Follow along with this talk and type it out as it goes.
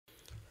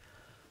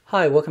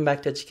Hi, welcome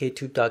back to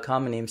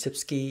EducateTube.com. My name is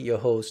Sipsky, your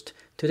host.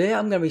 Today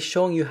I'm going to be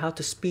showing you how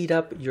to speed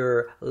up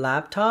your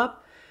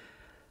laptop.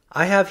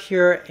 I have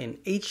here an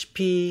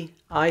HP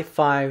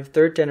i5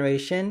 3rd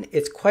generation.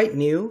 It's quite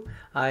new.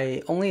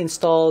 I only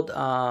installed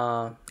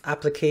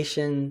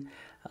application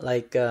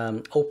like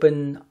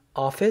Open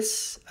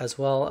Office as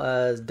well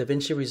as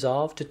DaVinci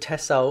Resolve to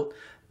test out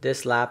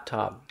this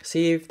laptop.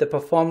 See if the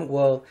performance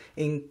will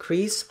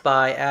increase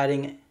by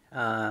adding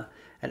an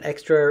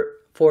extra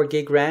 4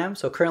 gig RAM.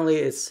 So currently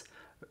it's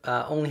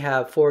only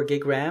have 4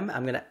 gig RAM.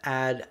 I'm going to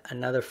add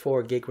another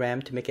 4 gig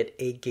RAM to make it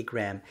 8 gig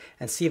RAM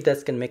and see if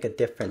that's going to make a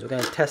difference. We're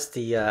going to test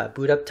the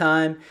boot up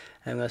time,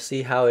 and I'm going to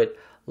see how it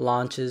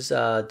launches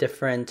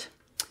different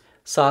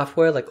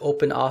software like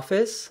Open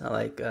Office,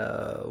 like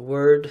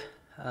Word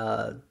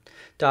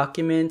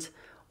documents.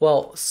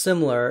 Well,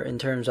 similar in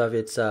terms of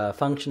its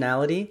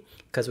functionality,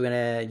 because we're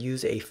going to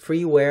use a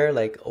freeware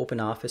like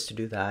Open Office to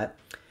do that.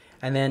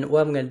 And then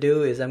what I'm going to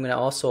do is I'm going to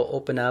also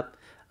open up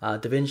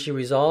DaVinci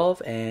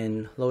Resolve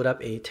and load up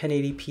a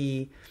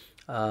 1080p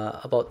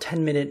about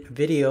 10-minute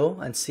video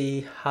and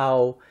see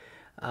how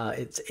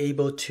it's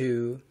able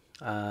to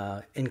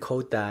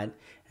encode that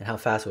and how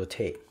fast it will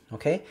take.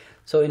 Okay,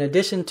 so in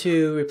addition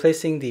to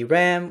replacing the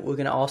RAM, we're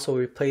going to also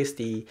replace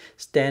the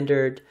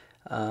standard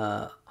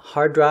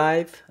hard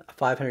drive,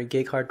 500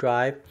 gig hard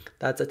drive.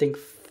 That's, I think,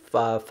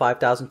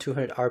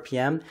 5,200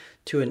 RPM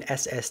to an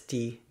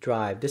SSD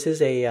drive. This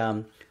is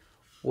a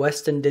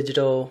Western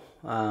Digital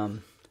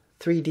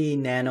 3D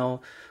Nano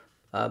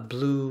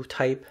blue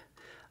type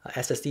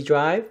SSD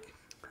drive,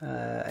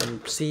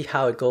 and see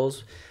how it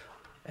goes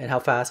and how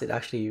fast it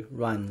actually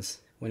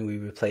runs when we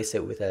replace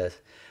it with a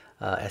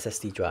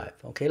SSD drive.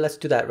 Okay, let's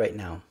do that right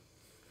now.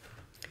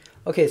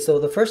 Okay, so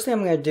the first thing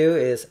I'm going to do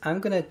is I'm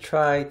going to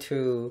try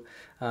to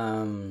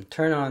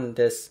turn on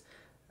this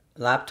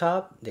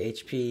laptop, the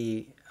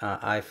HP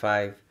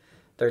i5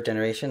 3rd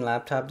generation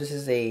laptop. This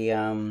is a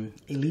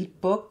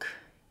EliteBook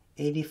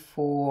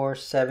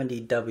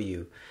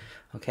 8470W.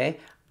 Okay,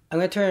 I'm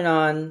going to turn it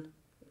on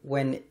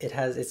when it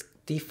has its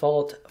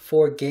default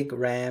 4 gig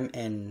RAM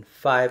and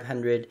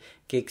 500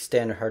 gig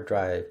standard hard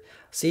drive.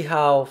 See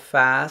how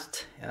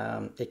fast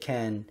it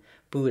can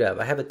boot up.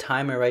 I have a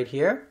timer right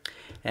here,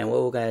 and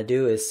what we're going to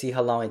do is see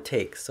how long it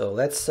takes. So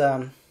let's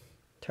turn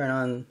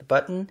on the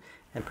button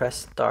and press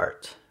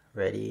start.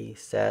 Ready,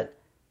 set,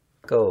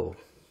 go.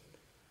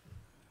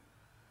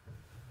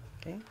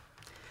 Okay,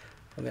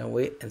 I'm going to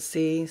wait and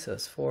see. So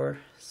it's 4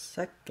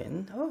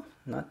 seconds. Oh,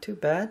 not too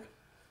bad.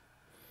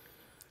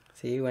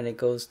 See, when it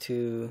goes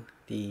to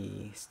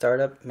the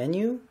startup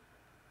menu,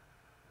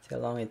 see how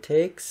long it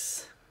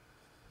takes.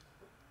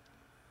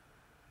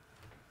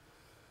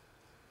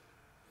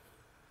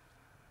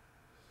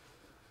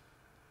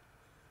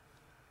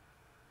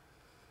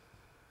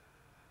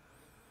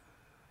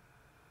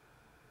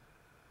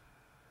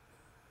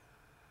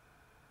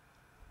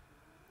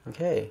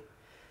 Okay,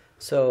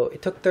 so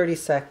it took 30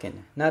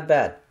 seconds. Not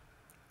bad.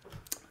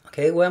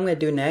 Okay, what I'm going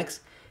to do next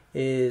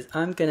is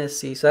I'm going to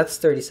see, so that's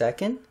 30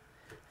 seconds.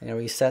 I'm going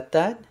to reset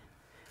that,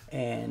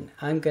 and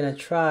I'm going to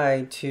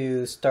try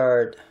to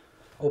start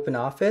Open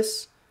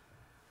Office.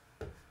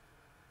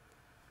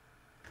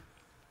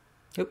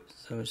 Oops,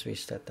 so let's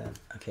reset that.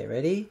 Okay,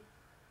 ready,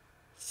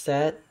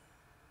 set,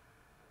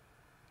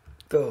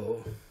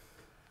 go.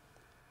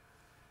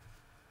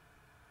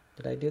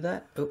 Did I do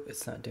that? Oh,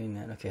 it's not doing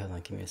that. Okay, hold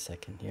on, give me a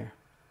second here.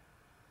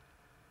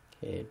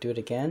 Okay, do it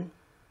again.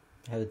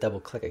 I have to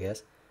double click, I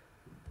guess.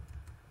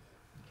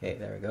 Okay,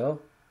 there we go.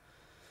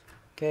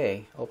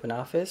 Okay, Open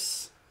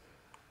Office.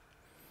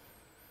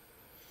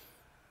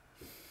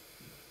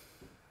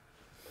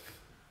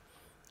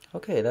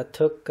 Okay, that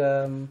took,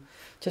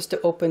 just to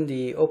open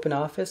the Open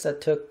Office,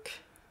 that took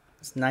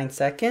 9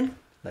 seconds.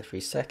 Let's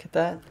reset that.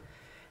 Then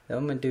what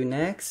I'm going to do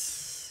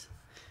next,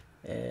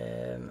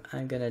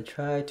 I'm going to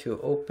try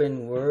to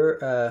open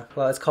Word,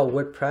 well, it's called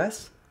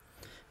WordPress.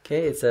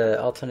 Okay, it's an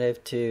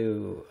alternative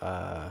to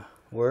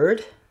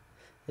Word.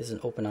 This is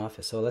an Open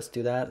Office, so let's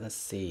do that. Let's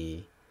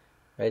see.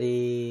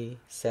 Ready,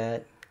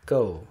 set,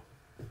 go.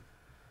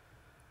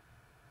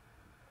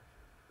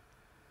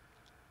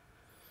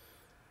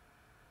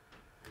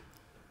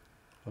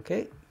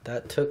 Okay,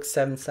 that took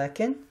 7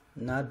 seconds.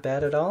 Not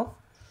bad at all.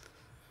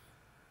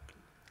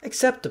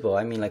 Acceptable.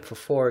 I mean, like for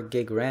 4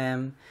 gig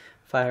RAM,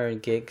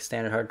 500 gig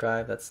standard hard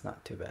drive, that's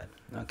not too bad.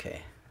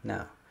 Okay,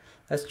 now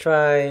let's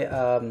try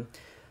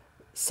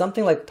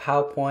something like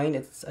PowerPoint.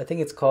 I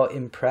think it's called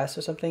Impress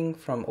or something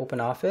from Open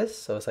Office.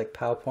 So it's like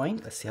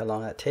PowerPoint. Let's see how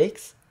long that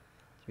takes.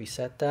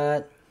 Reset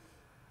that.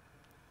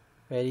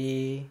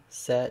 Ready,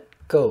 set,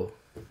 go.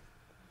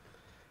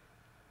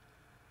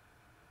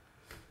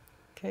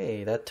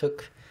 Okay, that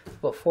took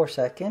about 4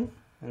 seconds,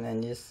 and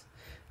then just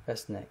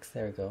press next.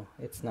 There we go.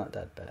 It's not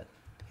that bad.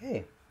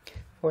 Okay,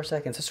 4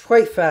 seconds. It's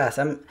quite fast.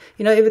 You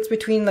know, if it's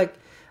between like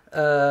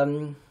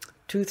 2,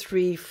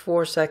 3,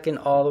 4 seconds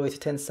all the way to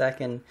 10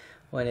 seconds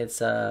when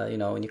it's you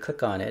know, when you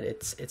click on it,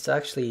 it's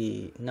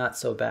actually not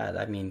so bad.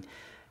 I mean,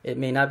 it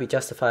may not be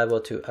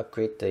justifiable to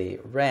upgrade the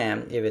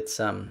RAM if it's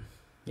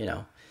you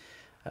know,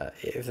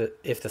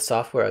 if the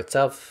software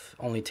itself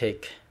only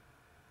take,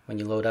 when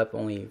you load up,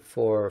 only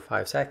 4 or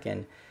 5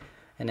 seconds,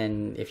 and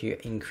then if you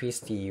increase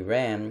the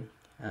RAM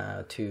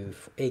to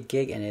 8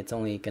 gig and it's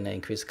only going to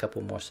increase a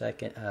couple more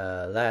seconds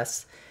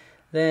less,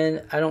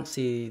 then I don't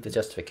see the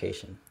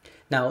justification.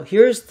 Now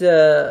here's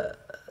the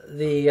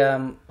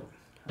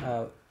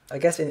I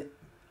guess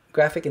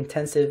graphic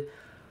intensive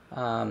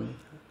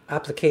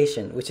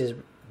application, which is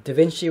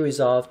DaVinci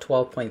Resolve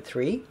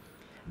 12.3.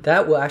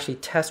 That will actually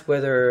test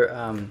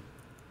whether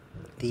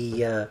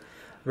the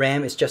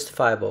RAM is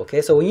justifiable.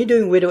 Okay, so when you're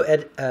doing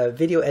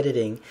video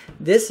editing,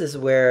 this is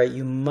where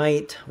you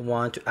might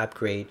want to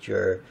upgrade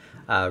your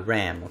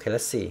RAM. Okay,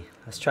 let's see.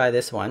 Let's try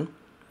this one.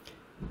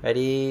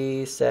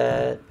 Ready,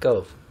 set,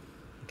 go.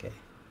 Okay,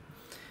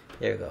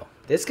 there we go.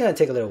 This is gonna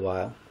take a little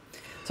while.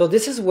 So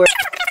this is where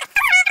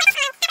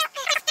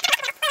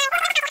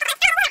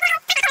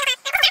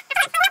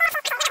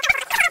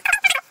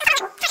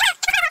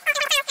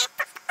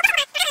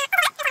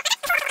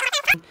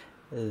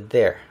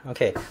there.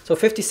 Okay, so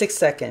 56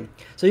 seconds.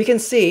 So you can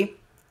see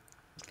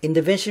in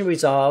DaVinci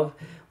Resolve,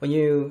 when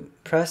you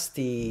press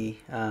the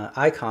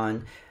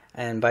icon,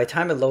 and by the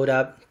time it load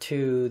up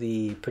to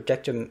the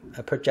project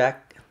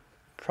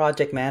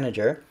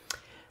manager,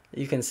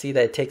 you can see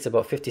that it takes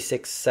about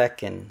 56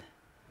 seconds.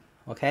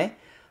 Okay,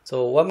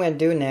 so what I'm going to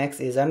do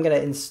next is I'm going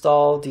to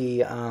install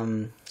the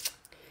RAM.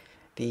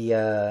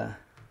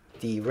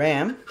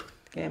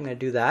 Okay, I'm going to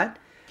do that.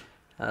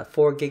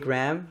 4 gig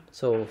RAM,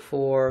 so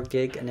 4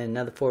 gig and then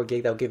another 4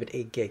 gig, that'll give it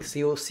 8 gigs. So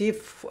you'll see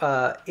if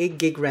 8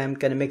 gig RAM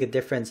gonna make a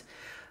difference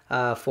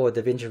for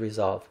DaVinci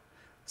Resolve.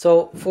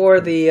 So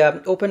for the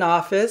Open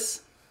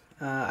Office,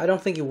 I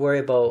don't think you worry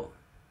about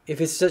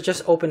if it's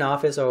just Open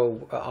Office or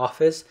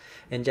Office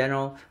in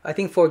general. I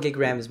think 4 gig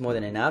RAM is more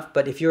than enough.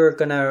 But if you're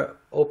gonna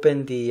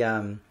open the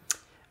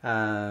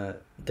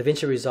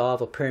DaVinci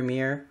Resolve or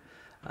Premiere,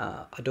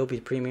 Adobe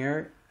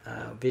Premiere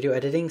video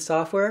editing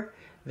software,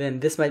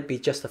 then this might be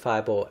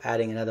justifiable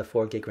adding another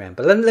 4 gig RAM.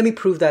 But let me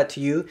prove that to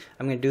you.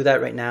 I'm going to do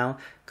that right now.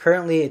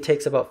 Currently, it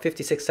takes about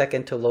 56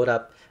 seconds to load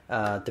up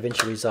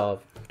DaVinci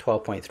Resolve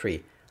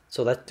 12.3.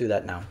 So let's do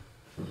that now.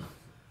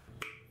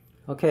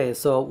 Okay,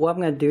 so what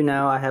I'm going to do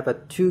now, I have a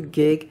 2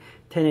 gig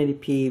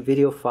 1080p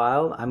video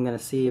file. I'm going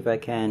to see if I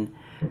can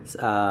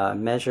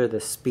measure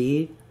the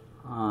speed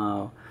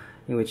in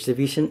which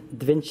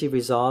DaVinci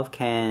Resolve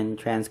can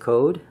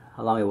transcode,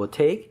 how long it will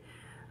take.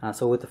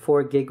 So with the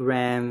 4 gig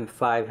RAM,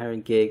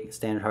 500 gig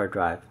standard hard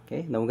drive.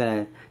 Okay, then we're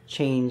gonna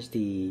change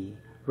the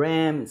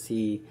RAM and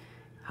see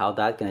how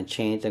that's gonna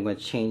change. I'm gonna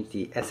change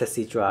the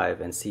SSD drive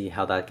and see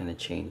how that's gonna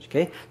change.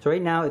 Okay, so right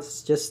now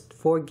it's just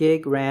 4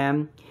 gig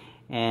RAM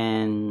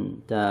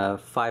and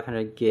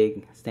 500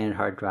 gig standard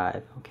hard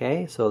drive.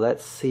 Okay, so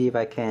let's see if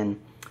I can.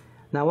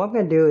 Now what I'm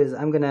gonna do is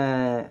I'm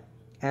gonna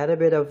add a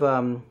bit of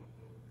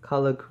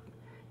color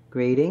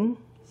grading.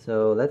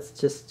 So let's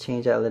just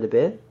change that a little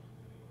bit.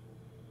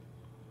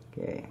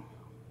 Okay,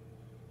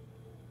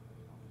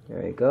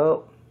 there we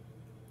go.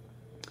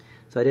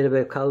 So I did a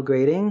bit of color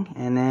grading,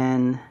 and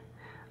then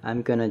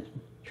I'm gonna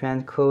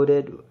transcode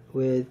it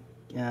with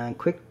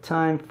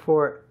QuickTime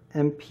for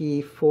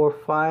MP4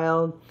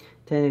 file,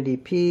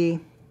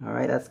 1080p. All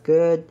right, that's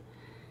good.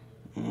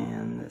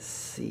 And let's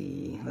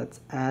see,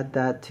 let's add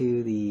that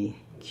to the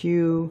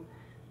queue.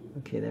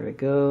 Okay, there we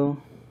go.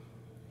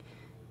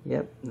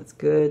 Yep, that's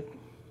good.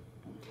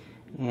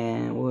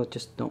 And we'll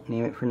just don't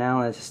name it for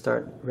now. Let's just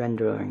start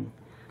rendering.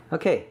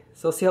 Okay,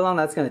 so see how long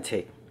that's gonna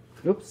take.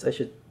 Oops, I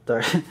should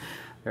start.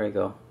 There we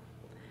go.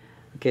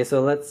 Okay,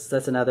 so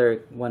that's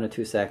another 1 or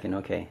 2 seconds.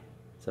 Okay,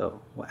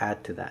 so we'll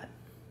add to that.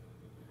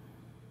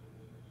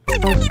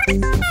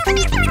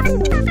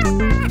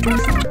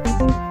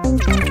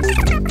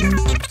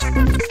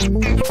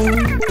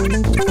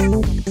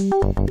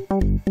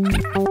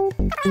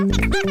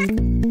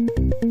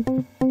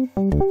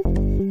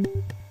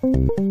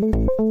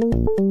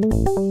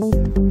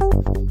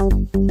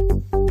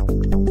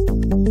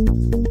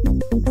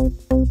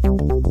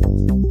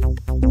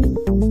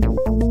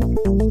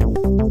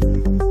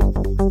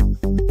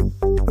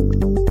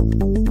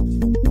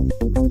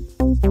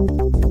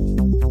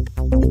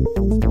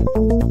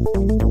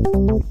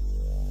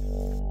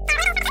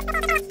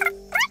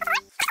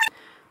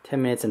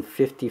 And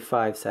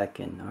 55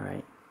 seconds. All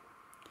right,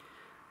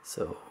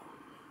 so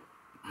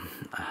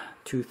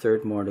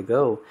 2/3 more to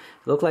go.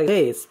 Look like,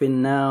 hey, it's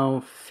been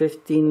now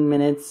 15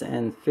 minutes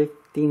and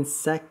 15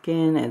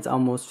 seconds, and it's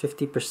almost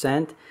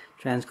 50%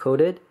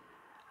 transcoded.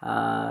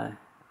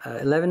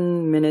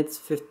 11 minutes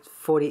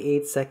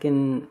 48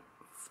 second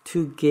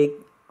 2 gig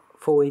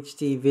full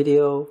HD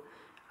video.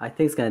 I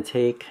think it's gonna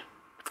take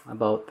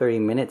about 30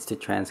 minutes to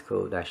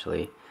transcode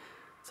actually.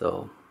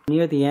 So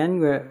near the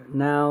end, we're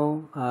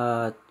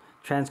now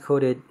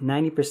transcoded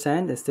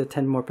 90%. There's still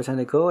 10 more percent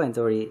to go, and it's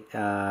already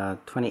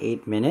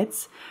 28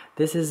 minutes.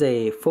 This is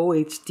a full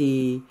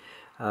HD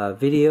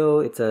video.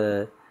 It's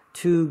a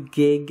 2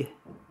 gig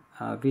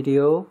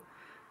video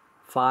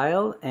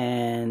file,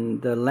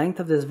 and the length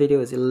of this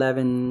video is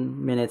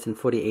 11 minutes and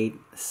 48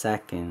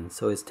 seconds.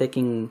 So it's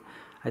taking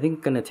I think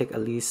it's gonna take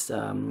at least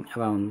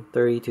around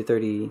 30 to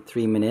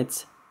 33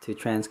 minutes to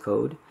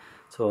transcode,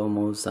 so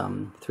almost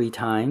 3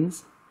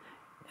 times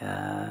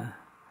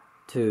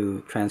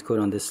to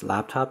transcode on this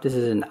laptop. This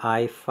is an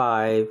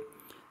i5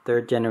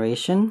 3rd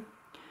generation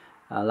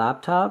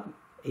laptop,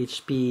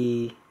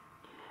 HP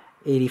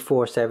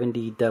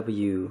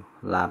 8470W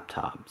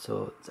laptop.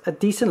 So it's a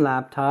decent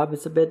laptop.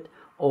 It's a bit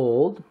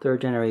old,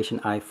 3rd generation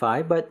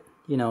i5, but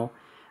you know,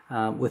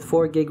 with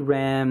 4 gig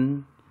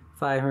RAM,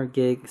 500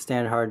 gig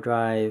standard hard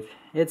drive,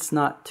 it's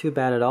not too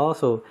bad at all.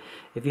 So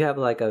if you have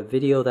like a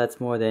video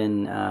that's more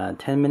than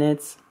 10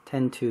 minutes,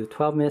 10 to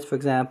 12 minutes for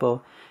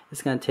example,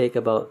 it's going to take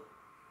about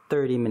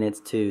 30 minutes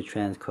to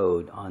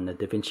transcode on the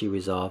DaVinci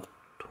Resolve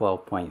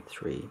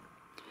 12.3.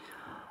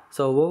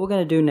 So what we're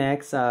going to do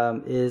next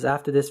is,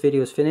 after this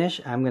video is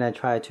finished, I'm going to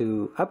try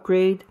to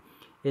upgrade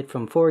it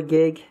from 4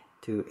 gig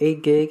to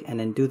 8 gig and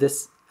then do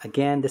this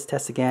again, this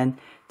test again,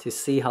 to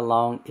see how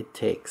long it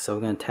takes. So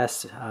we're going to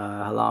test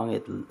how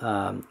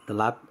long the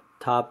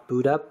laptop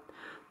boot up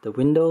the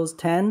Windows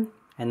 10,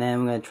 and then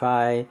we're going to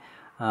try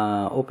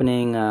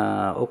opening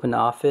Open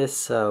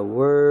Office,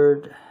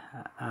 Word,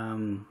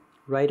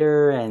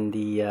 Writer, and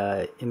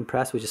the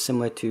Impress, which is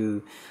similar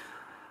to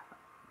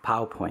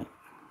PowerPoint.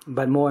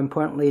 But more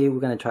importantly, we're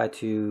going to try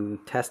to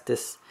test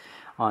this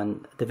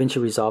on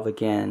DaVinci Resolve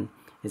again.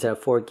 Is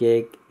at 4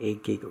 gig,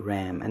 8 gig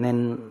RAM. And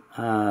then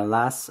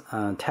last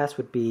test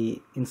would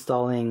be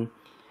installing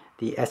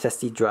the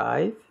SSD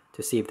drive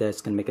to see if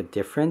that's going to make a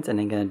difference, and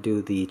then going to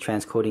do the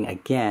transcoding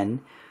again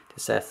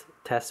to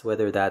test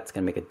whether that's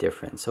going to make a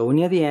difference. So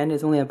near the end,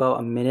 it's only about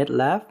a minute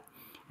left,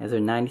 as they're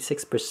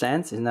 96%.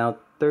 It's now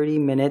 30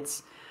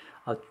 minutes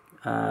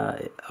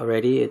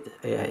already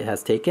it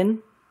has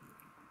taken.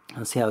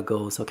 Let's see how it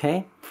goes,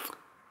 okay?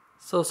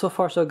 So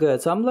far so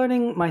good. So I'm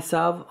learning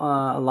myself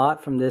a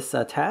lot from this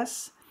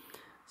test.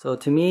 So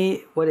to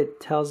me, what it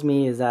tells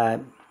me is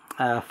that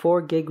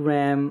 4 gig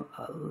RAM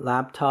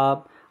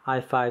laptop,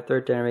 i5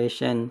 3rd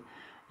generation,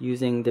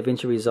 using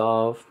DaVinci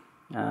Resolve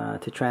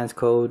to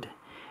transcode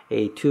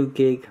a 2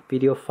 gig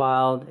video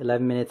file,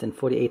 11 minutes and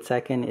 48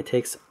 seconds. It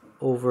takes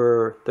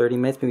over 30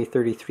 minutes, maybe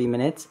 33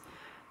 minutes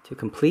to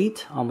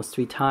complete, almost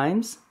 3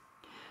 times.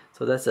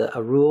 So that's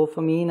a rule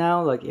for me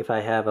now. Like if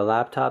I have a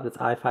laptop that's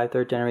i5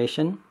 3rd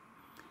generation,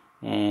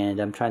 and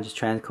I'm trying to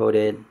transcode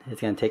it,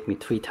 it's going to take me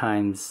 3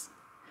 times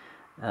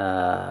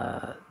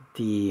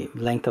the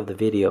length of the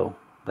video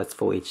that's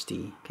full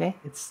HD. Okay,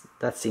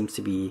 that seems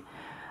to be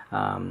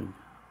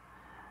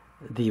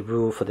the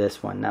rule for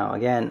this one. Now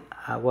again,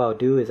 what I'll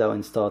do is I'll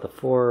install the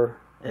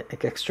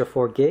extra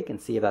 4 gig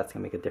and see if that's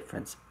going to make a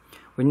difference.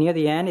 We're near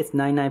the end. It's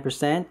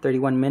 99%,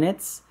 31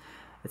 minutes.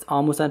 It's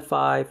almost at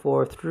 5,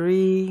 4,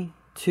 3,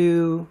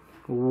 2,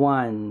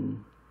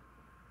 1.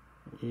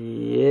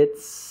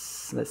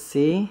 It's, let's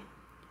see,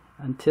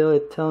 until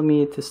it tells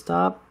me to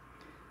stop.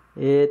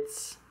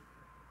 It's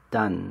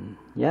done.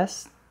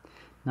 Yes,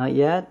 not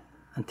yet,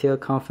 until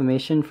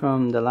confirmation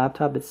from the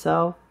laptop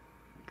itself.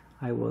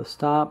 I will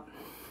stop.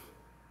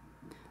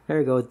 There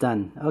we go, it's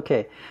done.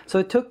 Okay, so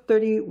it took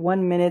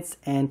 31 minutes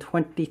and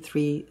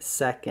 23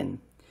 seconds.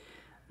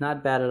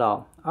 Not bad at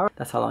all. All right,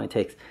 that's how long it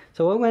takes.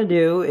 So what I'm going to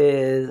do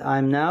is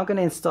I'm now going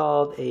to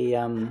install the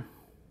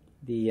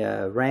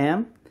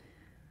RAM,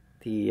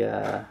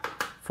 the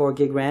 4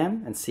 gig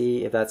RAM, and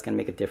see if that's going to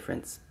make a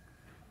difference.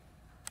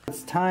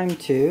 It's time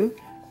to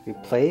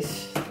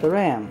replace the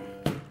RAM.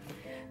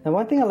 Now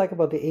one thing I like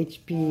about the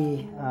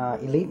HP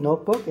Elite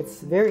notebook,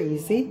 it's very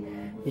easy.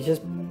 You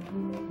just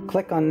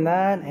click on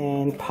that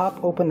and pop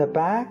open the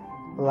back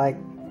like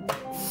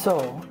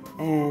so,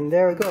 and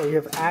there we go. You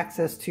have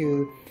access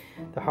to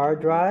the hard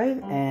drive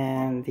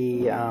and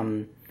the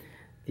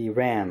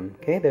RAM.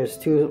 Okay, there's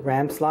 2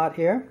 RAM slot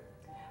here.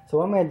 So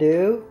what I'm going to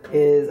do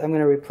is I'm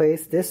going to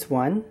replace this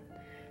one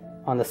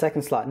on the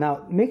 2nd slot.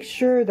 Now make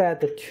sure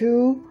that the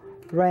 2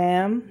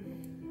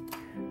 RAM,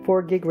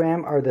 4 gig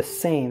RAM are the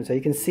same. So you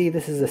can see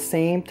this is the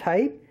same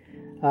type,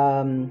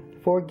 4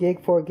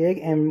 gig,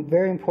 and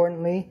very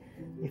importantly,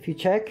 if you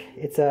check,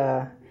 it's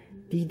a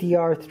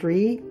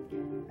DDR3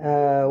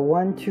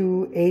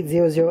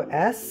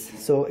 12800S,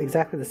 so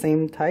exactly the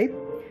same type.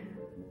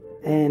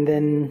 And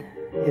then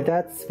if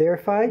that's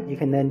verified, you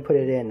can then put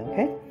it in.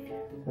 Okay,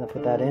 I'll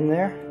put that in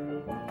there.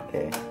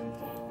 Okay,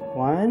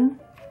 1,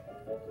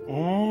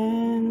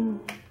 and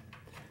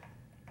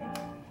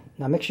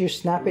now make sure you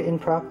snap it in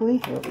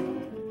properly.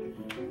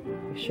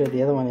 Make sure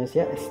the other one is,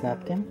 yeah, it's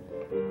snapped in.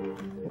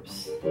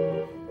 Oops.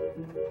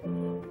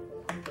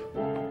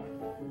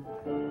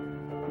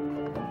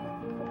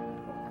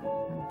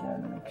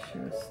 Make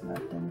sure it's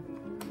snapped in.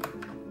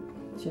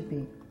 It should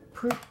be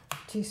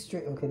pretty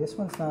straight. Okay, this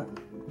one's not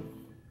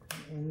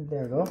in.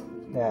 There we go.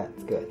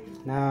 That's good.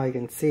 Now you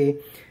can see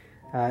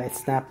it's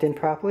snapped in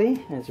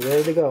properly and it's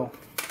ready to go.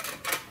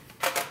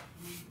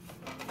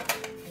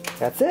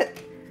 That's it.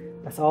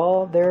 That's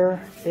all there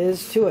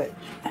is to it.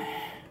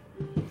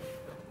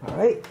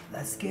 Alright,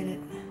 let's get it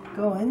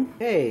going.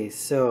 Okay,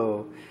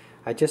 so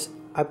I just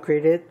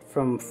upgraded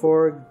from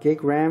 4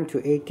 gig RAM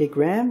to 8 gig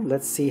RAM.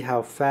 Let's see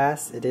how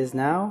fast it is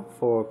now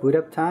for boot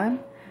up time.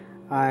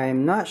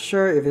 I'm not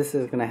sure if this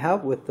is going to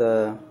help with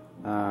the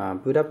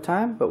boot up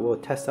time, but we'll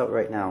test out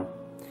right now.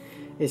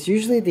 It's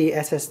usually the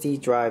SSD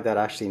drive that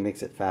actually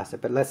makes it faster,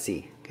 but let's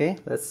see. Okay,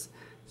 let's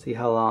see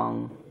how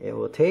long it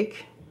will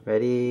take.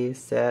 Ready,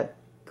 set,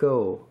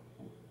 go.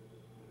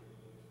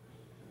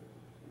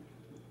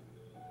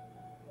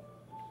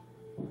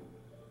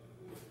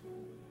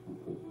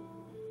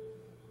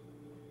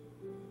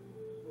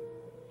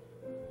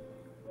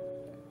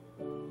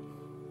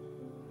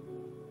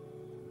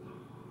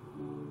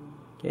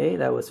 Okay,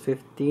 that was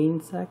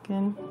 15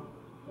 seconds.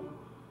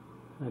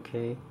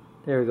 Okay,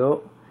 there we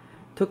go.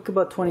 Took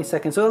about 20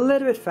 seconds, so a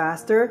little bit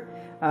faster.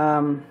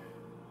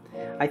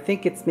 I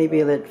think it's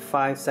maybe a little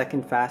 5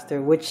 seconds faster,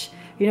 which,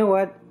 you know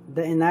what,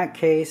 in that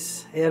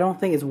case, I don't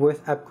think it's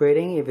worth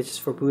upgrading if it's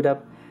just for boot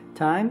up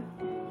time.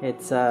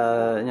 It's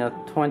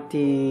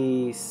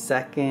 20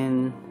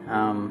 seconds,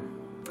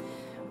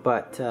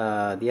 but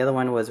the other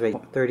one was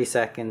 30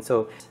 seconds.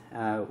 So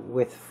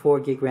with 4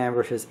 gig RAM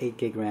versus 8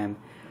 gig RAM.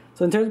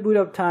 So in terms of boot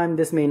up time,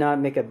 this may not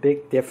make a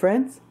big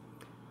difference.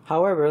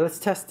 However, let's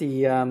test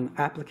the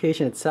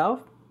application itself.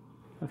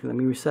 Okay, let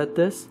me reset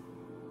this.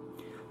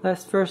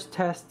 Let's first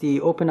test the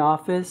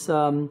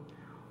OpenOffice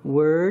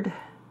Word.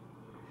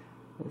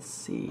 Let's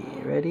see,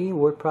 ready?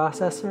 Word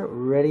processor,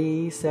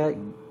 ready, set,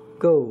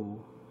 go.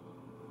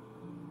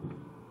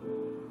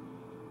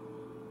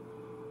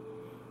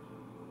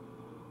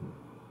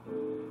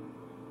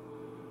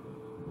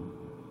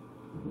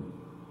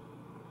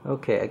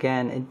 Okay,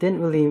 again, it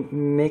didn't really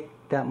make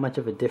that much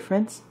of a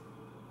difference.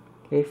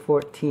 Okay,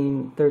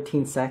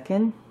 13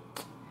 seconds.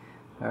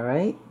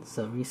 Alright,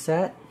 so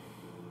reset.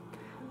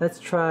 Let's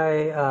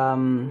try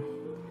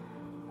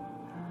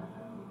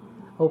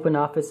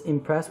OpenOffice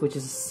Impress, which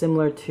is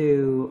similar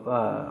to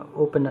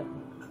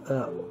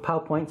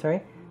PowerPoint,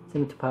 sorry.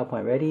 Similar to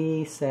PowerPoint.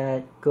 Ready,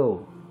 set,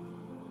 go.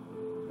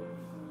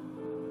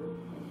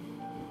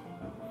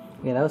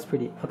 Yeah, that was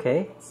pretty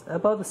okay. It's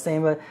about the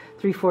same, but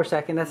 3-4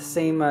 seconds. That's the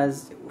same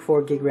as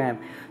 4 gig RAM.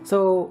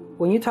 So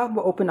when you talk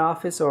about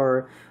OpenOffice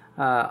or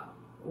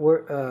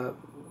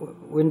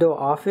Windows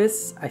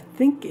Office, I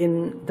think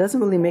it doesn't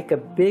really make a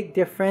big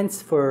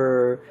difference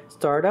for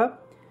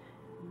startup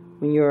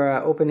when you're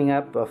opening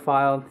up a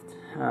file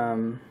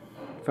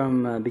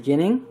from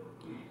beginning.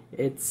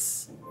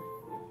 It's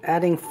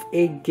adding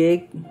 8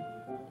 gig,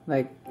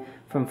 like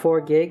from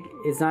 4 gig,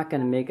 is not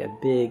going to make a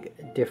big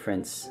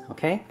difference.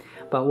 Okay,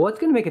 but what's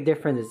going to make a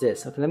difference is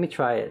this. Okay, let me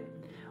try it.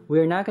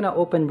 We're not going to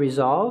open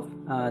Resolve,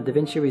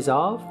 DaVinci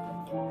Resolve,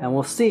 and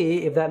we'll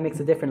see if that makes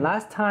a difference.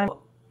 Last time,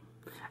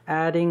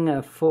 adding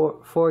a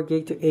 4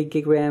 gig to 8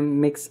 gig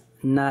RAM makes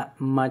not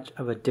much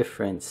of a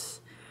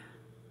difference.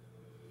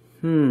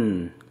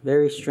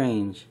 Very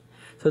strange.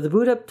 So the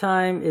boot up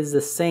time is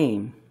the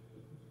same.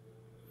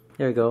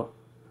 There we go.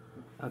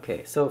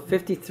 Okay, so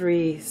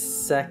 53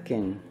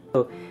 seconds.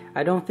 So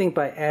I don't think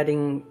by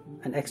adding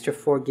an extra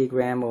 4 gig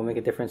RAM will make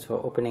a difference for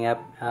opening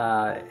up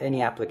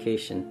any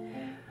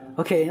application.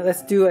 Okay,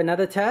 let's do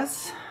another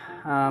test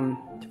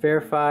to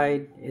verify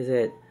is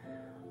it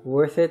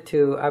worth it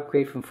to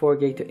upgrade from 4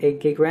 gig to 8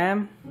 gig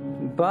RAM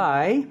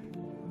by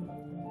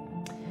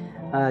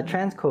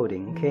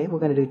transcoding. Okay, we're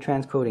going to do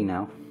transcoding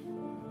now.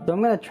 So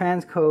I'm going to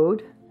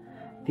transcode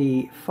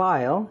the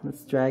file.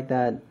 Let's drag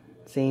that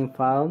same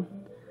file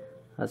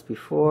as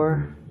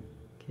before.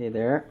 Okay,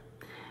 there.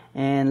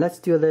 And let's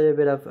do a little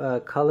bit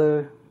of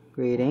color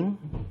grading.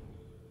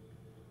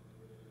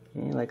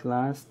 Okay, like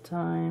last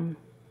time.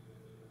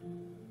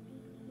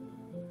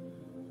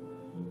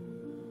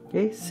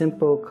 Okay,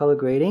 simple color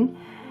grading.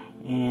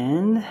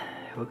 And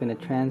we're going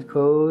to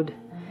transcode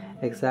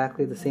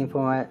exactly the same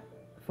format,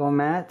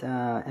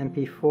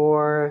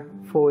 MP4,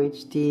 Full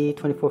HD,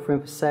 24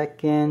 frames per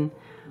second.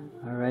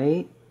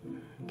 Alright,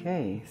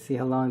 okay, see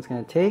how long it's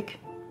going to take.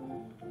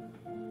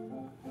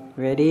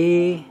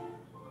 Ready,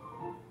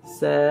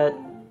 set,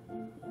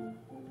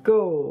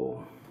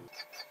 go.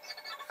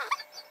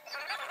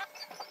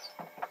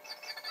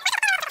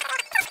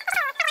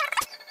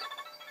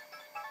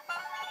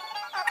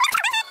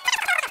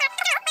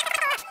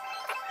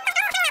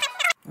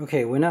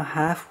 Okay, we're now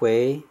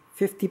halfway.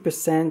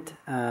 50%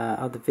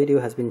 of the video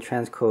has been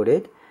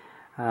transcoded.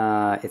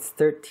 It's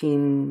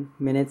 13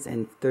 minutes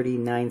and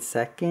 39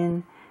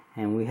 seconds,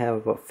 and we have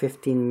about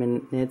 15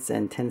 minutes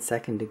and 10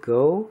 seconds to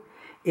go.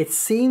 It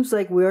seems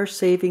like we are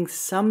saving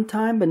some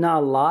time, but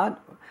not a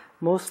lot.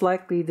 Most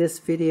likely this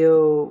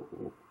video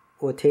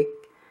will take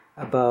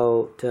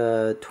about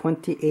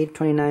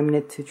 28-29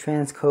 minutes to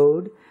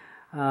transcode.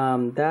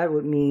 That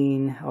would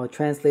mean, or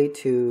translate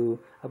to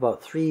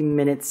about 3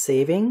 minutes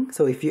saving.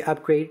 So if you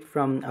upgrade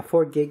from a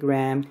 4 gig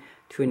RAM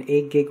to an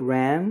 8 gig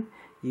RAM,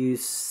 you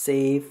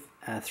save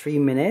 3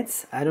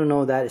 minutes. I don't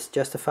know that it's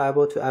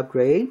justifiable to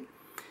upgrade.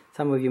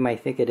 Some of you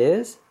might think it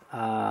is.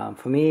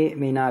 For me, it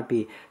may not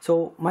be.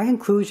 So my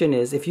conclusion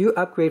is, if you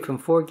upgrade from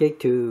 4 gig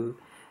to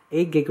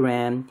 8 gig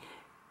RAM,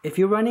 if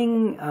you're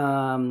running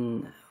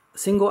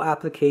single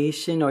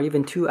application or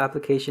even 2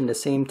 applications at the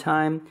same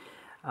time,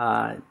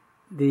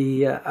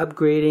 the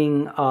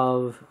upgrading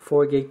of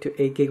 4 gig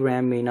to 8 gig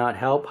RAM may not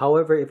help.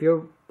 However, if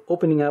you're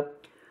opening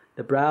up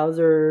the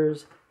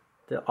browsers,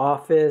 the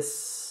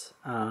Office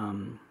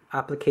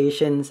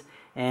applications,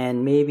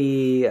 and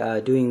maybe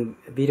doing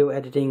video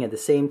editing at the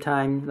same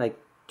time, like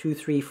 2,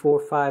 3, 4,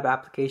 5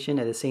 application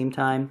at the same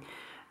time,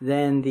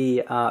 then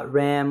the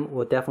RAM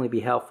will definitely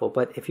be helpful.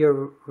 But if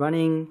you're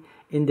running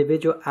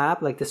individual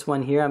app like this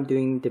one here, I'm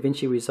doing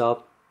DaVinci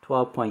Resolve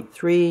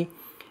 12.3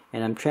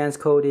 and I'm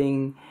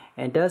transcoding,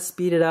 and it does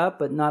speed it up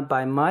but not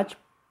by much.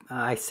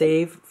 I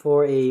save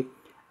for a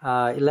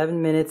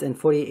 11 minutes and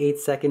 48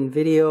 second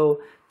video,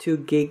 2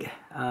 gig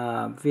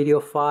video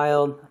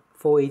file,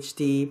 full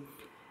HD.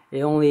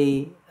 It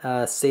only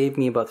saved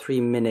me about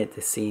 3 minutes,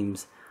 it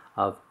seems,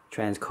 of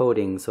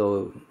transcoding.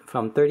 So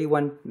from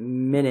 31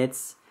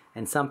 minutes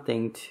and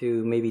something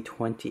to maybe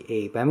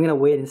 28. But I'm going to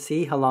wait and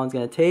see how long it's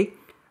going to take.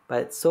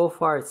 But so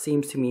far it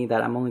seems to me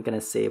that I'm only going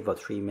to save about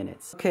 3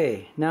 minutes.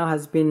 Okay, now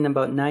has been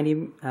about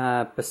 90%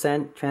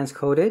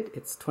 transcoded.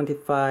 It's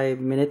 25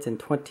 minutes and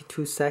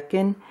 22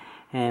 seconds.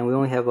 And we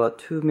only have about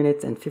 2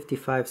 minutes and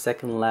 55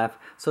 seconds left.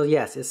 So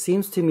yes, it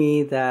seems to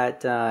me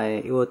that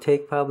it will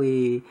take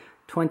probably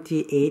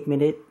 28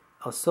 minutes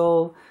or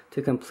so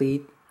to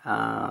complete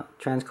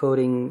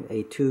transcoding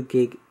a 2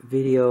 gig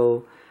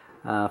video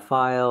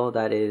file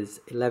that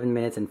is 11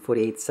 minutes and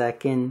 48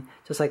 seconds.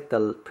 Just like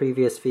the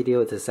previous video,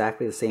 it's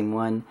exactly the same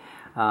one.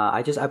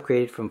 I just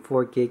upgraded from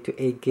 4 gig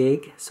to 8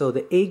 gig. So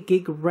the 8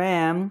 gig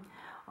RAM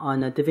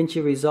on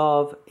DaVinci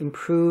Resolve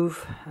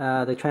improved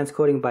the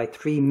transcoding by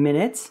 3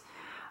 minutes.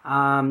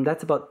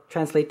 That's about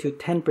translate to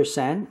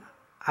 10%.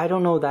 I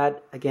don't know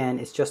that, again,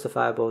 it's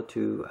justifiable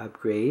to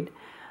upgrade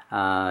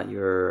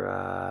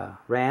your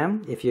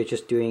RAM if you're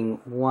just doing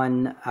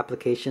one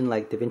application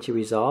like DaVinci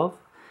Resolve.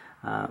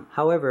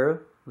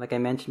 However, like I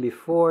mentioned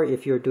before,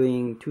 if you're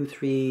doing 2,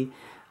 3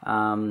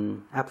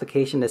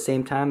 applications at the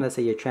same time, let's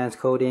say you're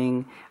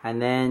transcoding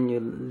and then you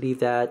leave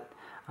that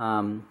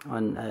on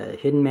a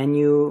hidden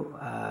menu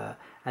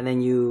and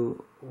then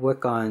you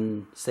work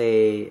on,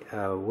 say,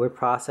 a word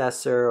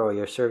processor, or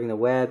you're serving the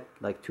web,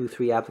 like 2,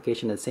 3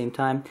 applications at the same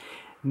time,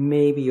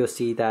 maybe you'll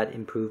see that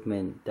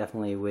improvement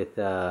definitely with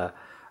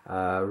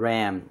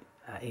RAM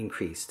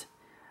increased.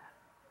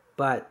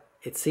 But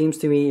it seems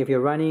to me if you're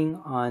running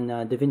on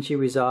DaVinci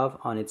Resolve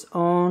on its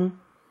own,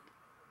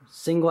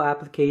 single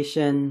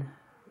application,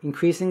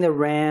 increasing the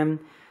RAM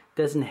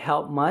doesn't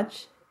help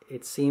much.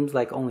 It seems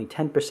like only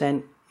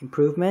 10%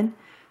 improvement,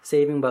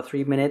 saving about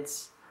 3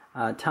 minutes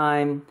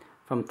time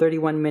from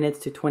 31 minutes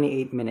to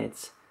 28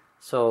 minutes.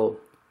 So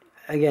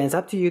again, it's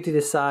up to you to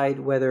decide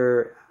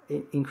whether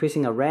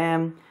increasing a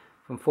RAM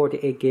from 4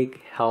 to 8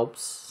 gig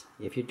helps.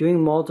 If you're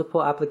doing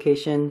multiple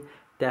application,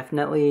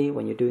 definitely.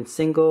 When you're doing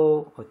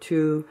single or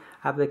 2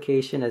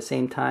 application at the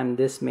same time,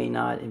 this may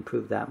not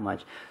improve that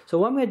much. So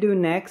what I'm going to do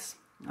next,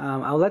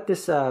 I'll let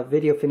this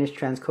video finish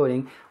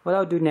transcoding. What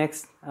I'll do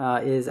next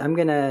is I'm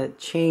going to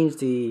change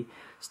the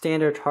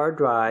standard hard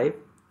drive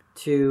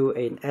to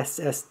an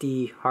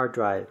SSD hard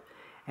drive.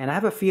 And I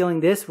have a feeling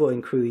this will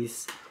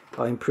increase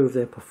or improve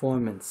the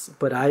performance.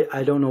 But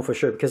I don't know for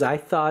sure, because I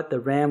thought the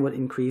RAM would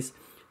increase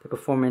the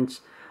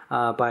performance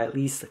by at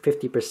least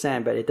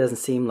 50%, but it doesn't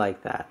seem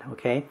like that,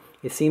 okay?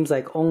 It seems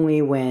like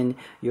only when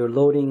you're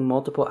loading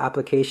multiple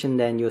applications,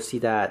 then you'll see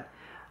that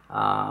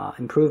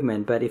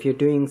improvement. But if you're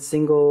doing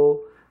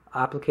single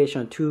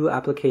application or 2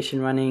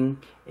 application running,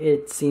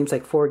 it seems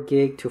like 4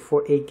 gig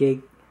to 8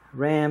 gig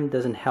RAM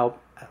doesn't help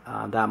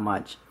that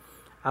much.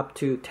 Up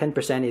to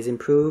 10% is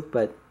improved,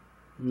 but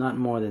not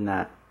more than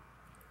that.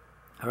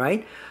 All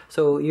right,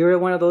 so you're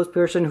one of those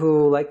person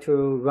who like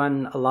to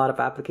run a lot of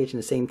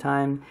applications at the same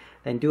time,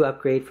 then do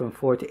upgrade from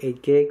 4 to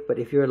 8 gig. But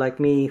if you're like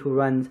me who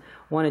runs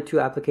 1 or 2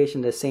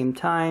 applications at the same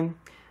time,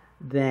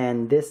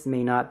 then this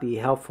may not be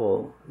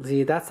helpful.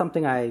 See, that's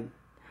something I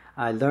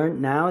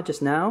learned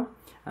just now,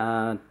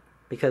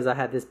 because I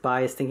had this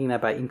bias thinking that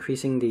by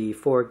increasing the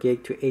 4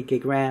 gig to 8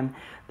 gig RAM,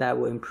 that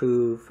will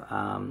improve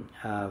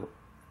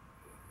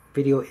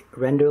video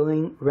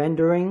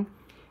rendering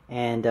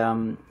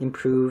and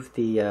improve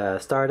the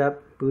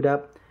boot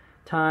up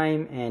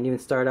time, and even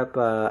startup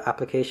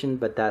application,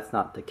 but that's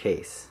not the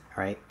case.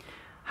 All right.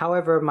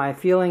 However, my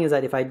feeling is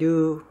that if I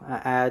do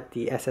add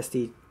the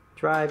SSD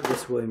drive,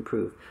 this will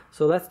improve.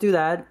 So let's do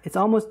that. It's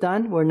almost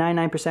done. We're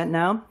 99%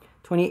 now.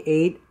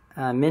 28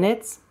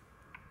 minutes.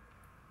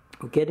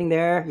 We're getting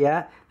there.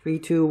 Yeah. 3,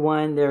 2,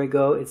 1. There we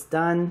go. It's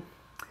done.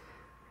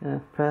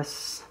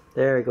 Press.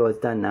 There we go. It's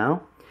done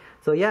now.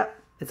 So yeah,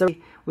 it's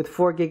already with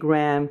 4 gig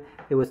RAM.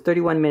 It was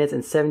 31 minutes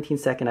and 17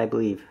 seconds, I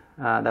believe.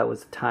 That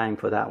was the time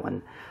for that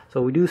one.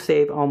 So we do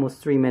save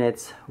almost 3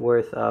 minutes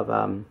worth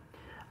of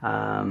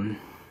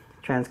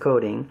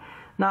transcoding.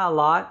 Not a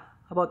lot,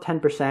 about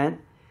 10%.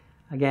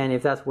 Again,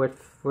 if that's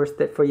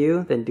worth it for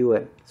you, then do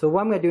it. So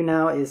what I'm going to do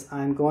now is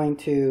I'm going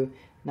to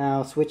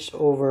now switch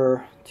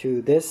over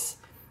to this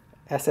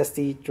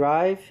SSD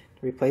drive,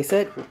 replace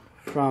it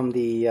from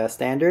the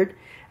standard,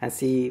 and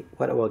see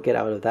what we'll get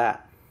out of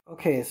that.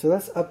 Okay, so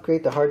let's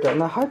upgrade the hard drive.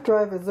 Now, hard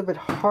drive is a bit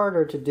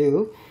harder to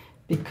do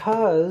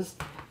because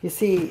You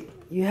see,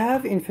 you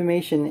have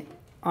information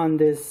on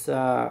this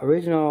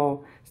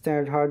original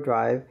standard hard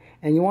drive,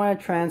 and you want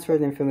to transfer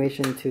the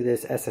information to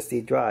this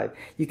SSD drive.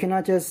 You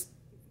cannot just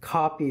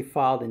copy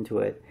file into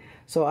it.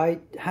 So I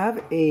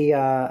have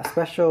a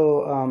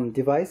special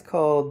device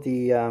called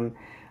the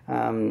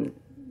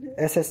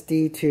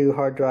SSD to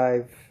hard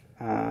drive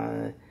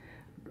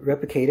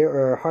replicator,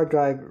 or hard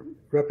drive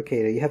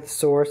replicator. You have the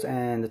source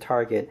and the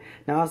target.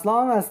 Now, as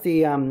long as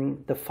the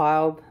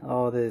file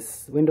or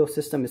this Windows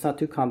system is not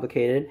too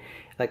complicated,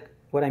 like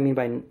what I mean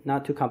by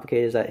not too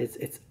complicated is that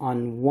it's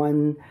on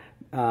one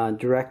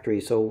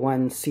directory, so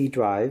one C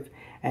drive,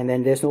 and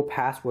then there's no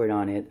password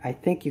on it. I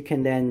think you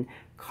can then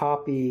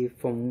copy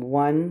from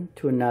one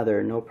to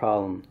another, no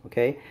problem.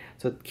 Okay,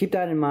 so keep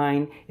that in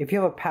mind. If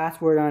you have a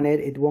password on it,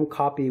 it won't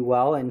copy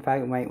well. In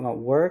fact, it might not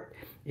work.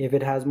 If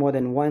it has more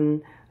than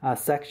one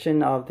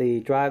section of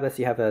the drive, let's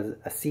say you have a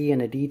C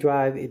and a D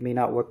drive, it may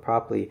not work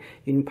properly.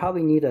 You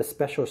probably need a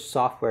special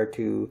software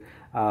to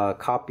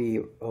copy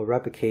or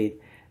replicate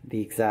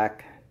the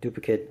exact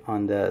duplicate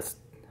on the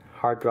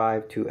hard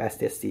drive to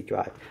SSD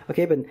drive.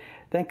 Okay, but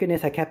thank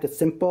goodness I kept it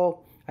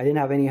simple. I didn't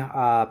have any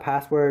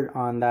password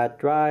on that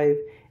drive,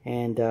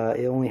 and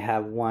it only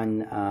have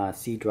one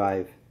C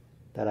drive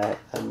that I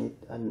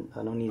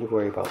don't need to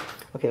worry about.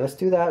 Okay, let's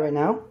do that right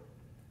now.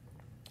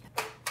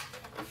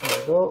 There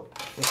we go.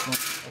 This one,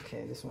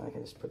 okay, this one I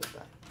can just put it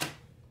back.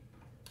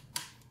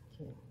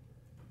 Okay.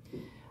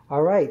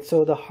 All right,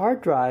 so the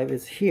hard drive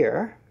is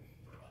here.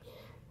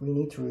 We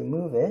need to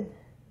remove it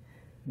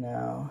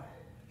now.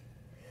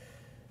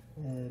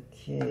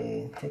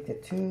 Okay, take the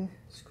two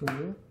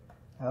screw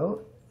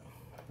out.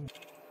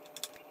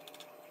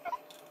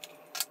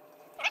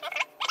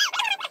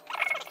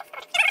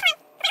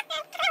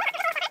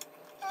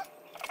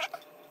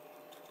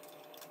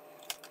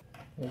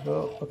 There we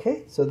go.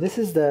 Okay, so this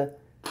is the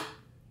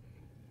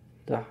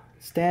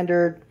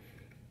standard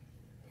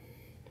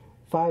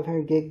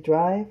 500 gig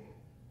drive.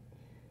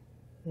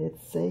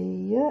 It's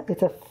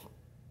a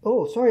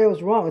oh, sorry, I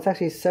was wrong. It's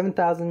actually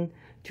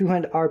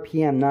 7,200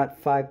 RPM, not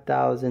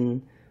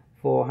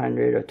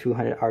 5,400 or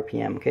 200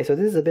 RPM. Okay, so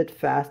this is a bit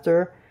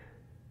faster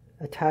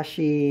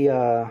Hitachi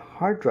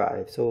hard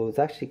drive, so it's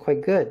actually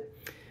quite good.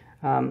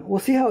 We'll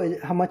see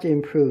how much it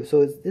improves.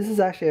 So this is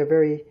actually a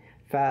very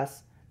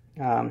fast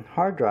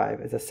hard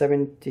drive. It's a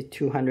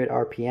 7,200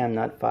 RPM,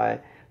 not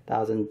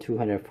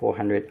 5,200,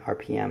 400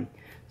 RPM.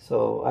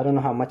 So I don't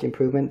know how much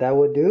improvement that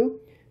would do.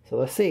 So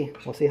let's see.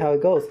 We'll see how it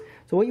goes.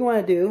 So what you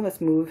want to do,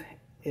 let's move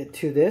it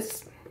to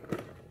this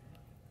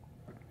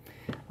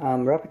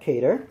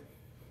replicator.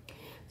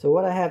 So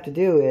what I have to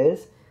do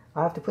is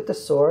I have to put the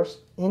source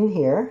in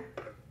here.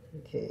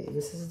 Okay,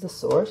 this is the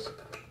source.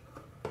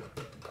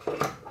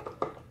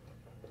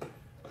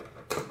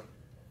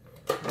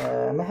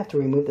 I might have to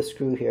remove the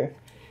screw here.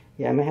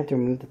 Yeah, I might have to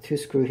remove the two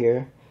screw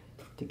here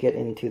to get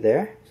into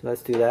there. So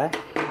let's do that.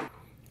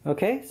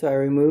 Okay, so I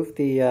removed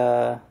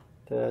the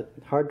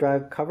hard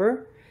drive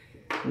cover.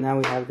 Now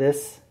we have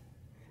this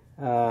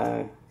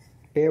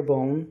bare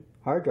bone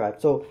hard drive.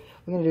 So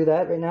we're going to do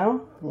that right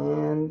now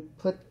and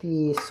put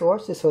the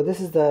source. So this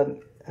is the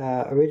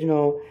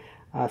original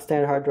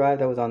standard hard drive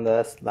that was on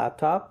the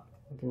laptop.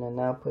 We're going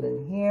to now put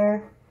in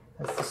here.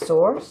 That's the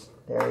source.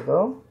 There we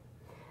go.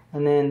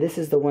 And then this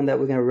is the one that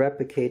we're going to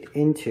replicate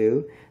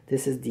into.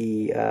 This is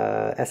the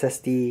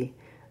SSD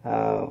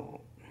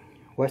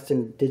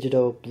Western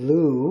Digital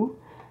Blue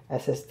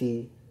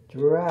SSD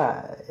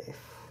drive.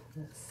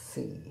 Let's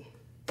see.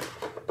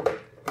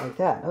 Like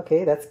that.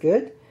 Okay, that's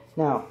good.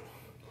 Now,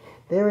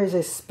 there is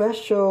a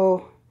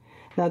special...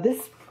 Now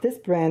this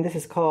brand, this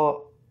is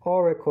called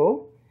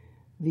Oracle.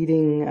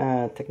 Leading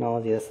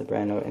technology, that's the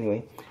brand.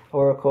 Anyway,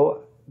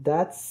 Oracle.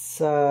 That's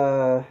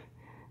their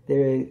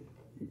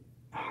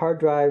hard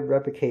drive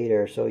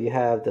replicator. So you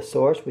have the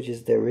source, which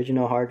is the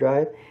original hard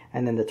drive,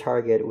 and then the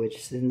target,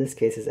 which in this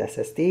case is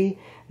SSD.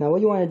 Now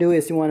what you want to do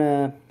is you want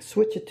to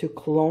switch it to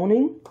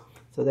cloning.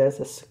 So there's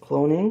this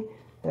cloning.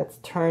 Let's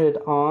turn it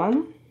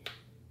on.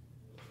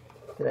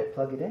 Did I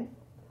plug it in?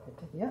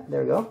 Yeah,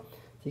 there we go.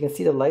 So you can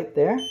see the light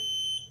there.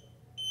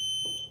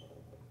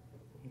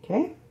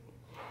 Okay.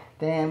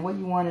 Then what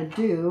you want to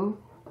do,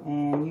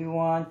 and you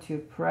want to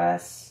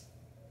press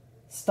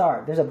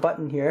start. There's a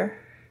button here.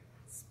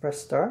 Press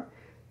start.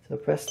 So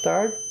press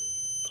start.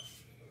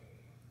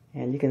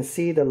 And you can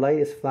see the light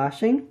is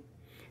flashing.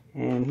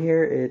 And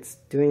here it's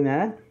doing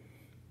that.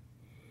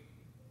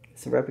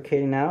 It's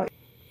replicating now.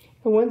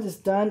 And once it's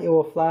done, it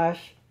will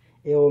flash.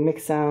 It will make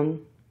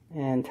sound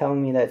and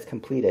telling me that it's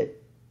completed.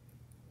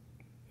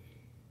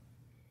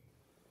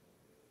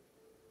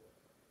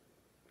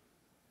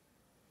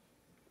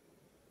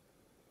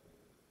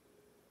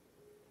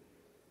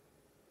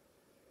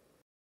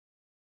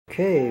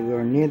 Okay,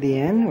 we're near the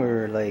end.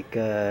 We're like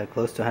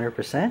close to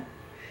 100%.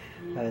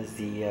 As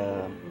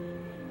the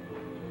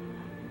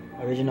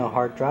original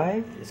hard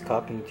drive is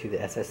copying to the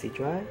SSD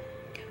drive.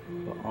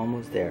 We're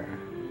almost there.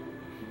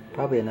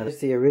 Probably another. It's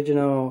the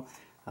original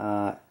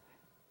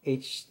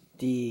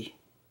HD.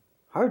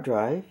 hard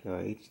drive, or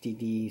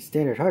HDD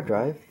standard hard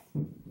drive,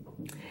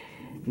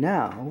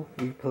 Now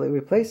we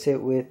replace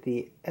it with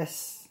the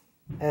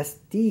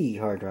SSD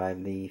hard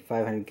drive, the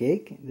 500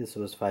 gig. This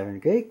was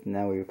 500 gig.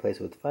 Now we replace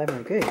it with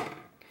 500 gig.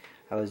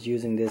 I was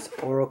using this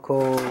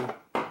Oracle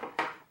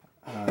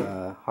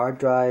hard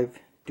drive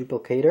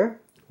duplicator.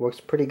 Works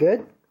pretty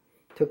good.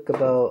 Took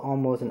about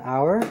almost an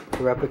hour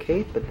to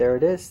replicate, but there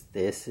it is.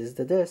 This is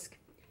the disk.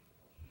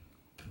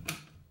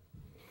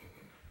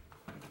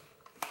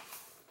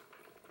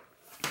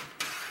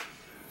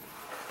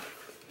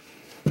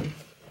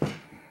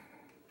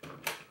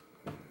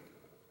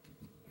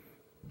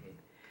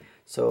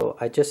 So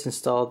I just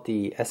installed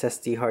the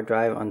SSD hard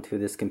drive onto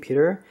this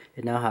computer.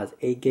 It now has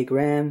 8 gig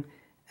RAM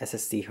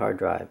SSD hard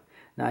drive.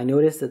 Now I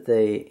noticed that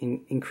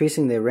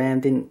increasing the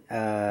RAM didn't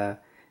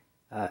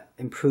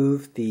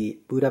improve the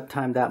boot up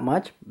time that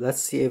much.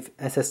 Let's see if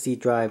SSD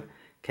drive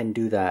can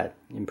do that,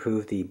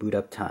 improve the boot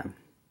up time.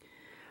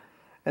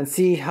 And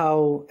see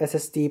how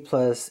SSD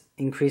plus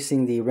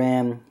increasing the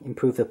RAM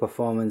improve the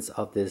performance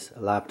of this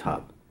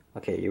laptop.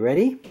 Okay, you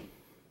ready?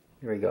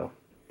 Here we go.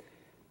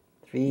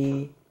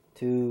 3,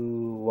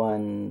 2,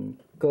 1,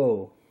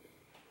 go.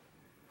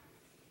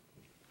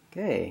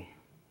 Okay.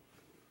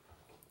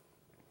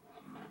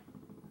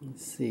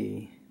 Let's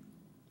see.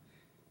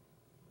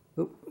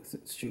 Oops,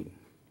 shoot.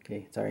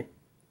 Okay, sorry.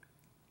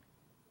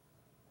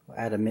 We'll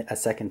add a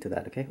second to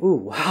that, okay? Ooh,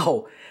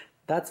 wow!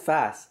 That's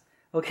fast.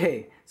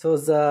 Okay, so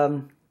it's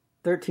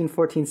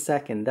 13-14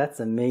 seconds. That's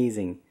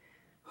amazing.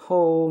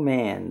 Oh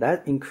man,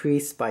 that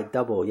increased by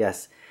double.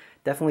 Yes,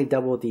 definitely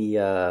double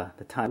the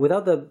time.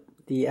 Without the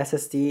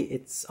SSD,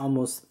 it's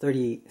almost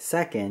 30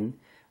 seconds.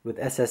 With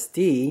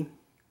SSD,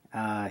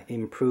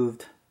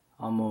 improved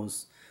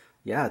almost,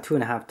 yeah,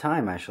 2.5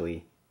 times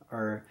actually.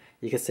 Or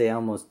you could say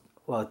almost,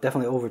 well,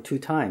 definitely over 2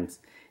 times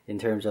in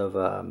terms of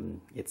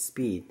its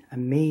speed.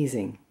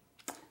 Amazing.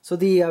 So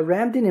the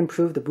RAM didn't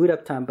improve the boot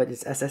up time, but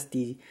it's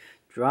SSD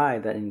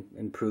drive that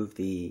improved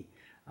the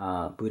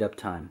boot up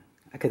time.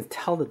 I can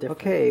tell the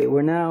difference. Okay,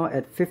 we're now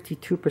at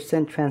 52%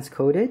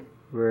 transcoded.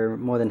 We're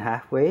more than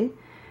halfway.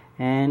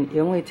 And it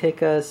only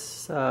take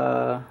us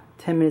 10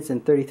 minutes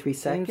and 33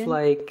 seconds. Seems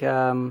like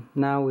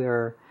now we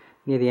are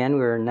near the end.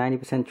 We're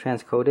 90%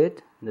 transcoded.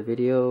 The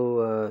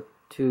video,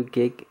 2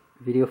 gig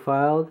video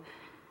file.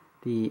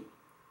 The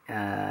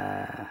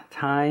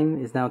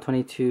time is now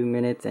 22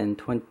 minutes and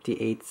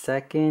 28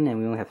 seconds, and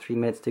we only have 3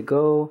 minutes to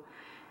go.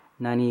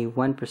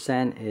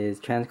 91% is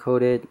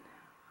transcoded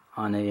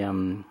on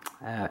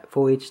a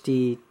full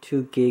HD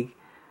 2 gig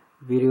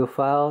video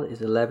file.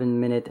 Is 11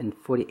 minute and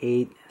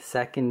 48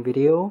 second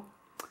video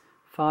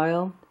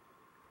file.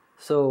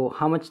 So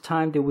how much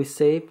time did we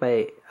save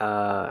by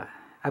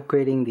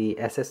upgrading the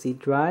SSD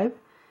drive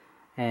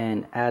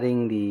and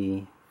adding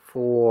the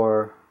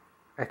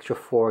extra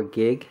 4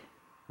 gig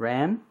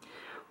RAM?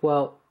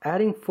 Well,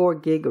 adding 4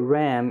 gig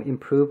RAM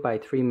improved by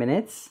 3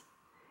 minutes,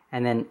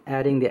 and then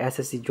adding the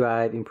SSD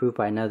drive improved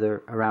by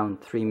another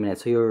around 3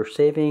 minutes. So you're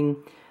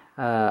saving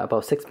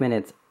about 6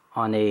 minutes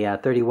on a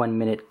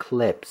 31-minute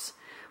clips.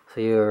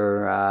 So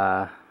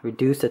you're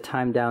reduce the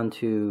time down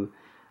to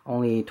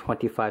only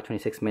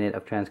 25-26 minutes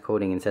of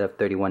transcoding instead of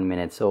 31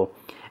 minutes. So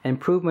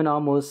improvement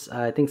almost,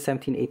 I think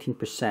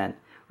 17-18%,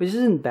 which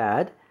isn't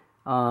bad.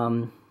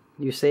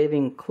 You're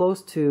saving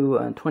close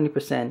to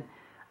 20%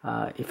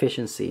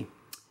 efficiency.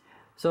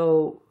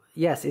 So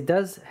yes, it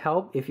does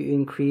help if you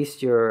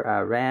increase your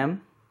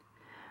RAM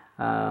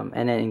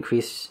and then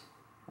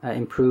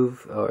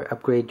improve or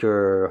upgrade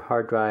your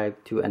hard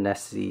drive to an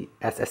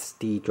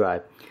SSD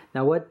drive.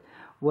 Now what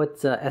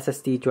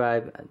SSD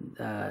drive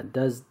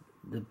does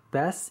the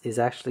best is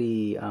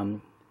actually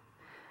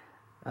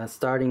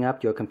starting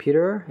up your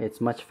computer. It's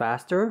much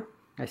faster.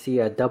 I see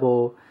a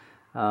double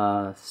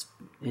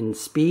in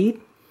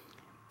speed,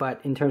 but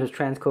in terms of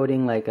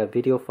transcoding like a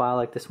video file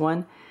like this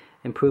one,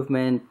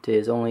 improvement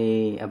is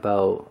only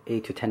about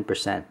 8 to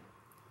 10%.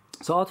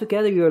 So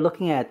altogether you're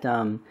looking at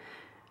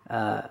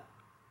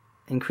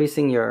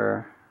increasing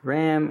your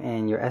RAM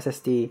and your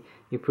SSD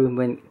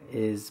improvement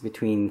is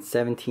between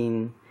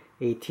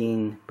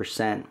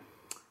 17-18%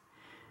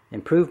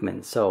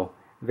 improvement. So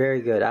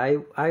very good. I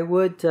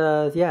would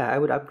I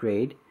would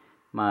upgrade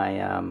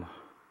my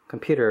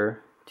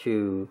computer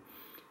to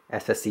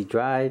SSD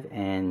drive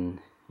and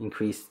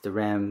increase the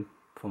RAM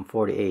from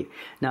 4 to 8.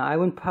 Now I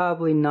would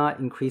probably not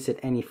increase it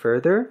any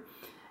further,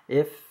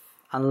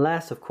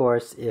 unless of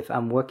course if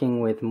I'm working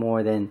with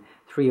more than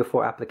 3 or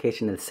 4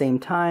 applications at the same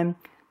time,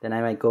 then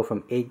I might go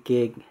from 8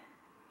 gig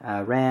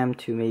RAM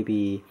to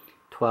maybe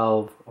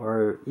 12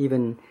 or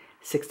even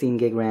 16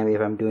 gig RAM if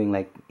I'm doing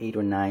like 8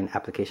 or 9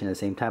 applications at the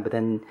same time. But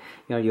then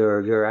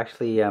you're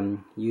actually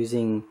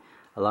using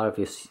a lot of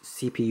your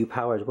CPU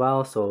power as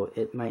well, so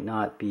it might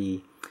not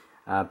be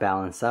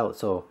balanced out.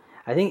 So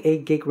I think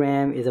 8 gig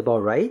RAM is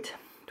about right.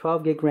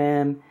 12 gig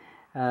RAM,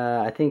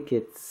 I think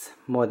it's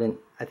more than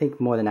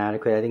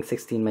adequate. I think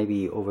 16 might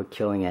be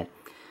overkilling it,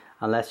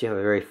 unless you have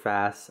a very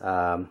fast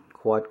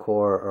quad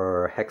core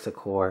or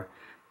hexa-core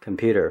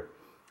computer.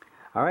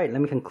 All right,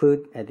 let me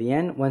conclude at the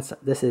end. Once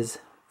this is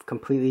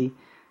completely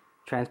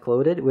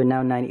transcoded, we're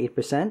now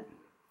 98%.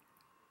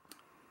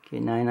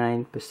 Okay,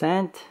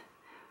 99%.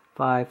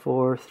 5,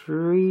 4,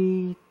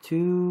 3,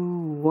 2,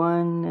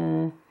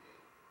 1.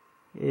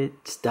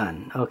 It's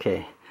done.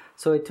 Okay,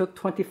 so it took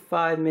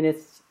 25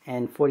 minutes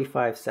and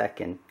 45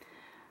 seconds.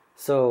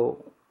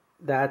 So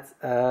that's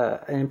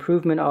an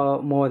improvement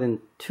of more than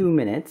 2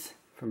 minutes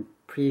from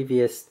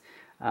previous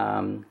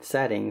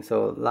settings.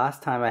 So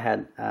last time I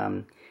had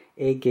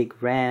 8 gig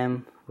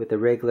RAM with a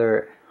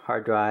regular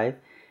hard drive,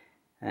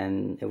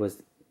 and it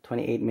was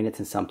 28 minutes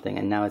and something,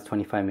 and now it's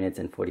 25 minutes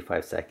and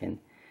 45 seconds.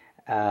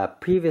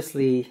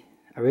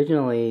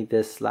 Originally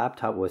this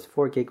laptop was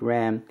 4 gig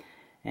RAM,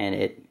 and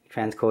it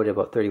transcoded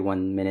about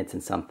 31 minutes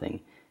and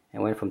something. It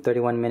went from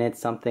 31 minutes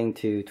something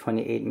to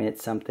 28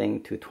 minutes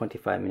something to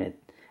 25 minutes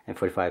and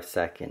 45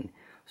 seconds.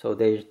 So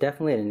there's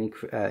definitely an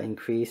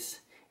increase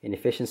in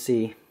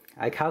efficiency.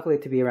 I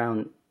calculate to be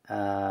around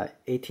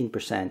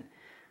 18%,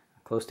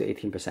 close to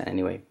 18%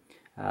 anyway.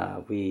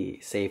 We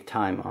save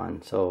time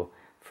on. So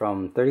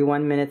from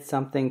 31 minutes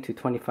something to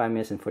 25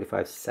 minutes and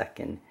 45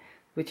 seconds,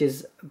 which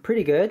is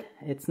pretty good.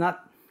 It's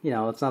not,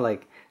 it's not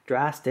like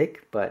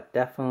drastic, but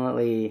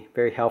definitely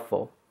very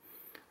helpful.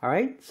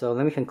 Alright, so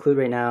let me conclude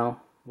right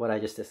now what I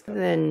just discussed.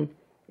 Then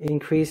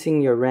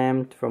increasing your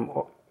RAM from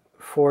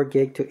 4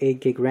 gig to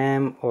 8 gig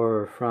RAM,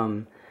 or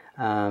from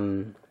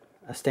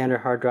a standard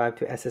hard drive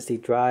to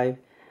SSD drive.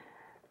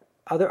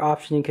 Other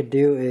option you could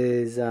do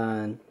is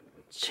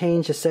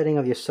change the setting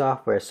of your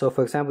software. So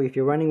for example, if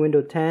you're running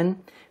Windows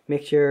 10,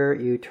 make sure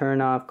you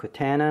turn off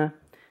Cortana.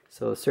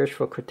 So search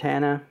for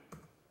Cortana,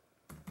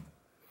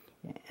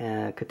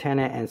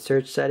 and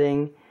search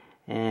setting,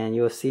 and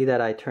you'll see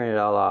that I turn it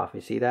all off.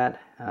 You see that?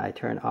 I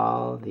turn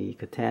all the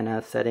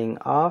Cortana setting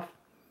off,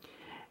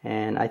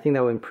 and I think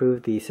that will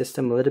improve the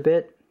system a little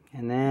bit.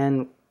 And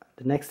then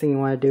the next thing you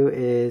want to do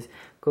is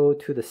go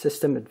to the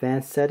System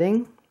Advanced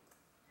setting.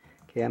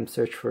 Okay, I'm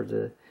search for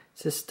the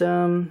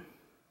system,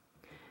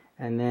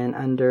 and then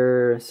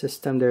under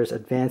System there's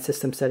Advanced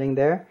System Setting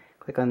there.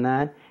 Click on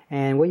that,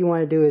 and what you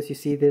want to do is, you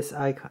see this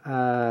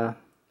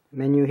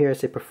menu here,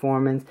 say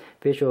Performance,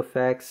 Visual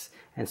Effects,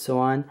 and so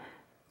on.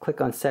 Click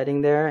on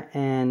Setting there,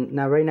 and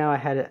now right now I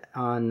had it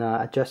on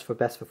Adjust for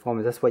Best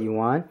Performance. That's what you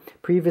want.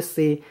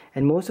 Previously,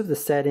 and most of the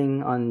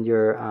setting on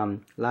your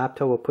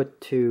laptop will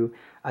put to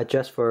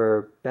Adjust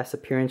for Best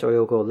Appearance, or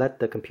you'll go let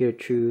the computer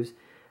choose,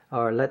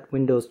 or let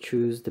Windows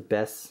choose the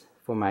best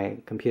for my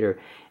computer.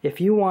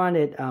 If you want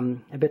it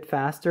a bit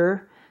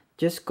faster,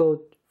 just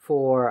go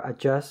for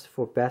Adjust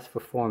for Best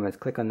Performance.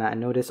 Click on that,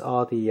 and notice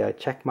all the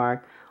check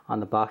mark on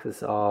the box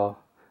is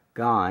all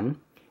gone,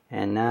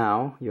 and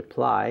now you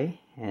apply,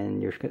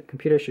 and your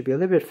computer should be a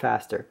little bit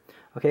faster.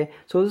 Okay,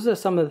 so those are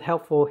some of the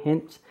helpful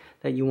hints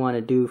that you want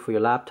to do for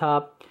your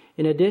laptop.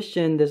 In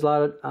addition, there's a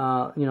lot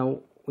of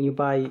when you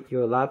buy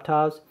your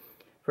laptops,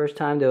 first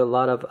time there are a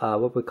lot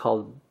of what we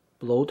call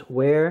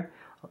bloatware.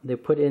 They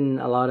put in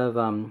a lot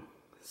of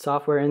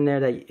software in there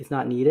that is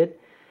not needed.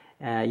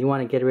 You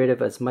want to get rid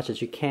of as much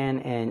as you can,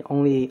 and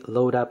only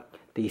load up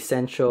the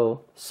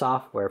essential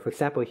software. For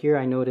example,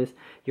 here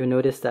you'll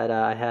notice that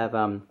I have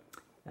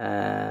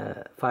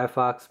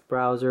Firefox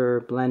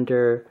browser,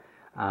 Blender,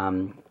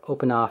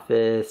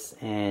 OpenOffice,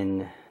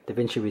 and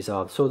DaVinci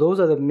Resolve. So those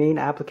are the main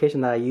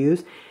applications that I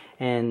use,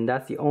 and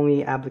that's the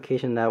only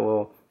application that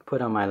will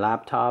put on my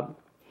laptop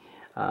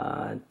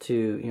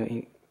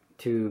to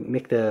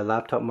make the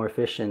laptop more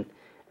efficient.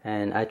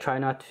 And I try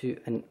not to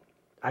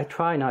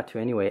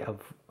anyway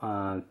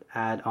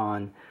add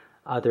on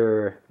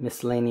other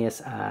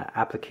miscellaneous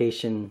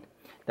application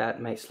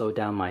that might slow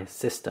down my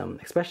system,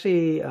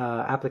 especially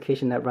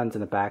application that runs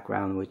in the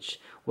background, which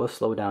will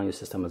slow down your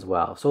system as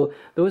well. So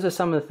those are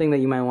some of the things that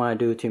you might want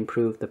to do to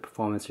improve the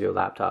performance of your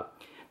laptop.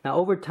 Now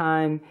over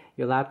time,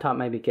 your laptop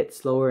might get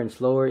slower and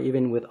slower,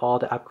 even with all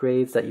the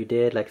upgrades that you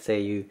did, like say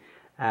you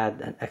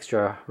add an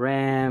extra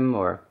RAM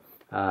or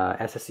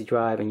SSD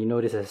drive, and you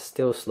notice it's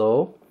still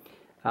slow.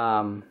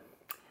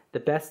 The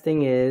best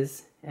thing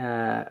is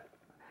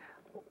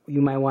you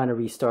might want to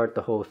restart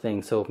the whole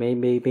thing. So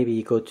maybe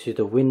you go to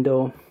the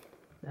Windows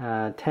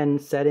 10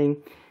 setting,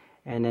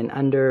 and then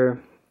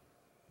under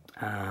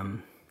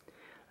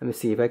let me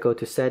see, if I go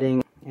to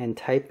setting and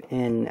type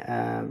in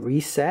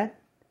reset.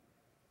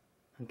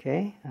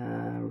 Okay,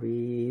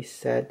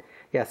 reset.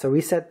 Yeah, so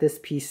reset this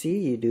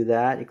PC. You do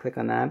that. You click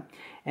on that,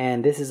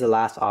 and this is the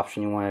last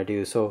option you want to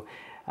do. So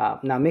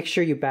now make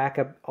sure you back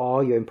up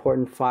all your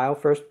important file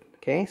first.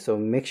 Okay, so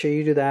make sure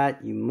you do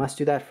that. You must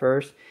do that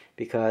first,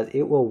 because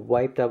it will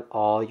wipe up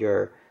all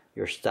your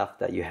stuff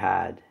that you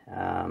had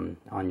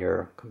on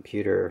your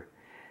computer,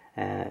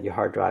 your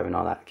hard drive and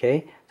all that.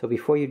 Okay, so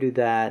before you do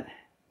that,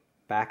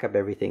 back up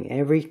everything,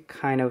 every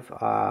kind of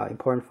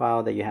important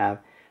file that you have,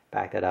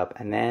 back that up,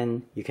 and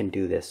then you can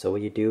do this. So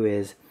what you do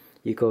is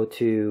you go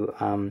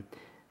to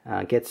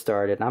get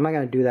started. Now, I'm not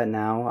going to do that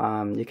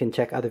now. You can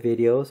check other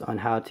videos on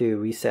how to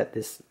reset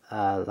this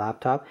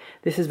laptop.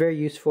 This is very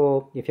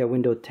useful if you have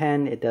Windows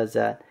 10. It does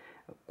that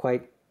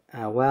quite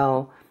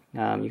well.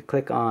 You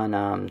click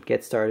on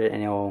get started,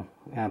 and it will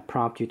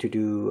prompt you to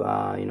do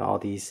all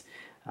these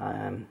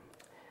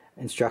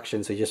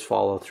instructions. So you just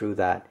follow through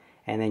that,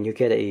 and then you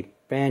get a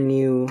brand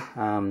new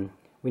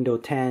Windows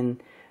 10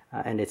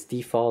 and its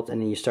default, and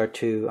then you start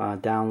to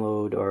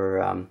download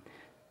or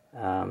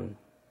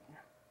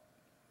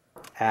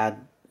add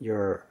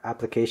your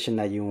application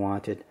that you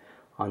wanted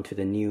onto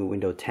the new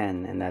Windows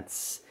 10, and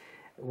that's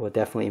will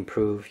definitely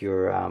improve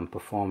your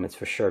performance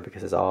for sure,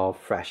 because it's all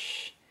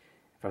fresh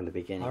from the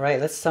beginning. Alright,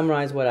 let's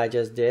summarize what I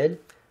just did.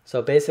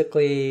 So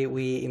basically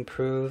we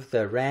improved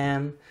the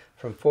RAM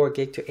from 4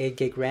 gig to 8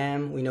 gig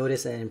RAM. We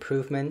noticed an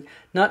improvement,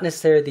 not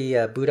necessarily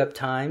the boot up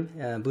time.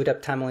 Boot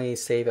up time only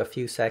saved a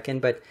few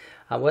seconds, but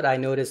what I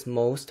noticed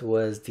most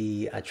was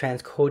the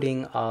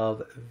transcoding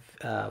of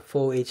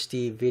full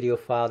HD video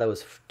file that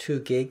was 2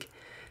 gig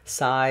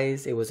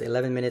size. It was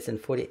 11 minutes and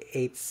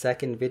 48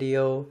 second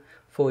video,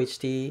 full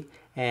HD,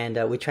 and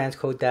we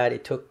transcode that.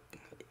 It took,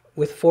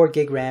 with 4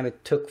 gig RAM,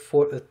 it took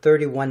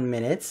 31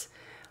 minutes,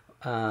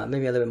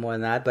 maybe a little bit more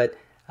than that, but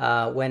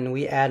when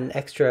we add an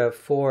extra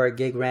 4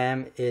 gig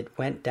RAM, it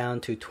went down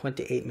to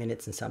 28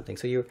 minutes and something.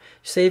 So you're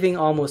saving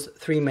almost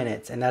 3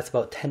 minutes, and that's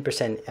about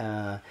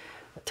 10%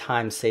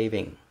 time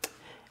saving.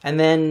 And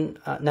then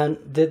now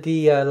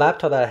the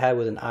laptop that I had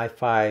was an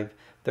i5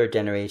 3rd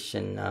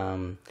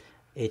generation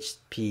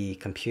HP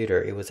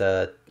computer. It was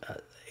a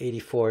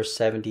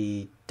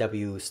 8470W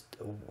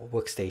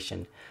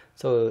workstation.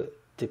 So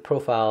the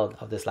profile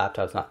of this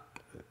laptop is not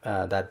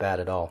that bad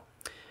at all.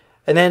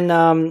 And then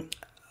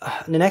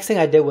the next thing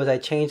I did was I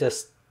changed a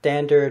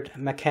standard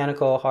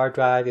mechanical hard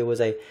drive. It was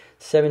a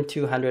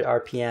 7200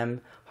 RPM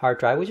hard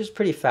drive, which is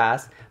pretty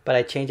fast, but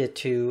I changed it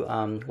to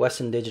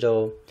Western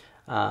Digital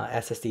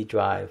SSD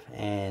drive,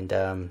 and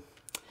an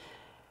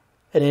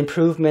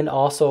improvement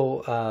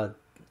also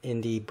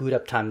in the boot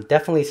up time.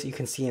 Definitely, you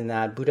can see in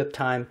that boot up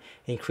time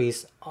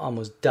increased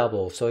almost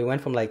double. So it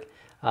went from like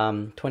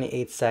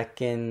 28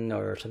 second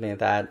or something like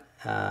that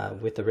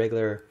with the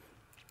regular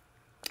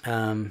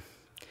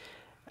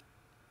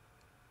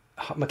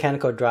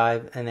mechanical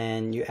drive, and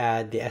then you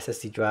add the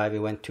SSD drive, it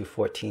went to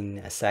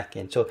 14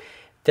 seconds. So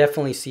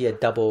definitely see a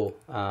double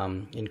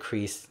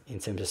increase in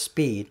terms of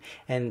speed.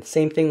 And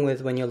same thing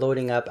with when you're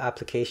loading up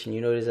application.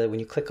 You notice that when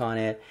you click on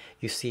it,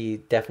 you see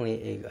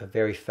definitely a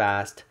very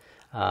fast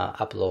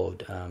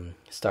upload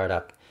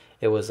startup.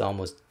 It was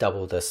almost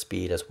double the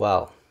speed as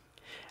well.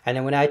 And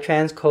then when I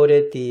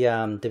transcoded the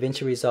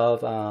DaVinci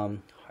Resolve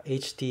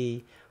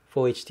HD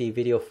full HD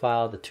video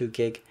file, the 2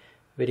 gig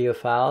video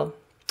file,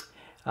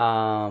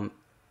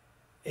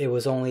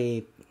 it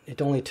only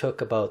took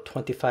about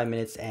 25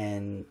 minutes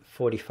and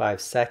 45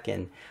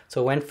 seconds.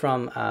 So it went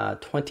from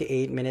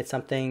 28 minutes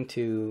something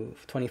to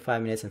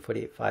 25 minutes and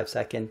 45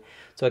 seconds.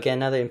 So again,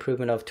 another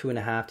improvement of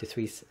 2.5 to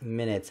 3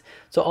 minutes.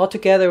 So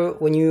altogether,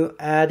 when you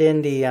add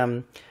in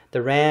the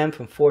RAM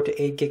from 4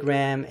 to 8 gig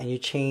RAM, and you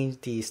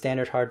change the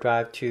standard hard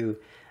drive to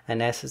an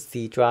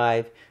SSD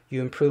drive,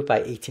 you improve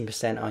by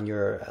 18% on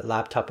your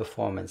laptop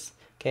performance.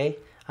 Okay,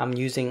 I'm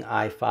using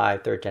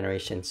i5 3rd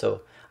generation,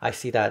 so I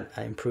see that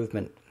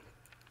improvement.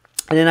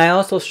 And then I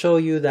also show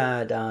you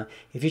that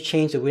if you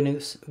change the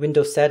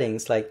Windows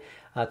settings, like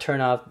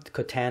turn off the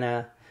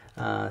Cortana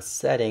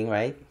setting,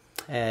 right,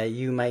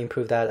 you might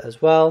improve that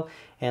as well.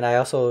 And I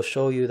also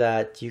show you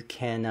that you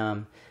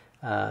can,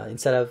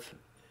 instead of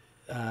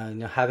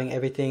having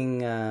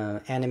everything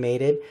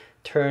animated,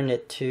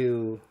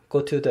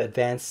 go to the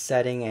advanced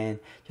setting and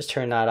just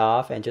turn that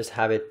off and just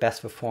have it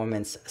best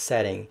performance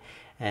setting,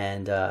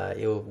 and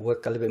it will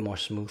work a little bit more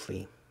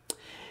smoothly.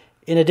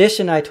 In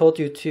addition, I told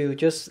you to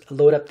just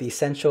load up the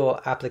essential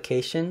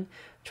application.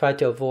 Try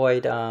to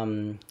avoid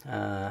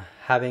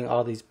having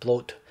all these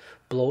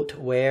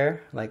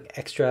bloatware, like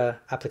extra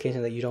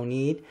applications that you don't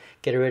need.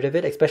 Get rid of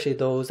it, especially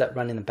those that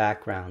run in the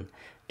background.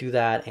 Do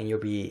that, and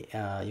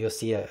you'll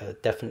see a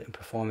definite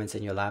performance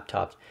in your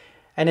laptop.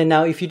 And then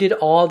now, if you did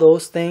all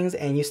those things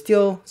and you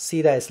still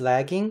see that it's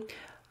lagging,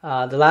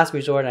 the last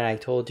resort, and I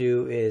told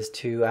you, is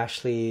to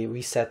actually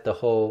reset the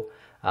whole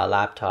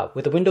laptop.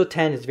 With the Windows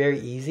 10, it's very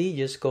easy.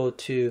 You just go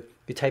to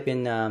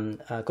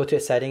go to a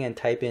setting and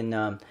type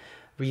in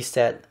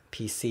reset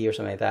PC or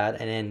something like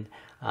that, and then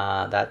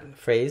that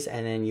phrase,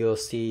 and then you'll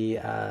see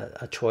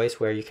a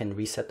choice where you can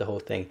reset the whole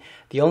thing.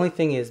 The only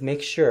thing is,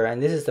 make sure,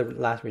 and this is the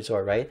last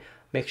resort, right?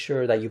 Make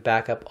sure that you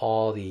back up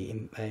all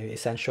the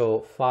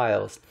essential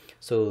files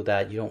so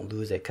that you don't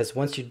lose it, because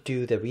once you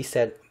do the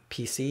reset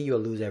PC, you'll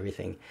lose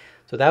everything.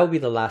 So that will be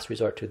the last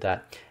resort to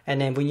that. And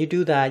then when you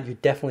do that, you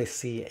definitely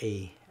see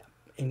a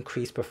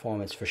increased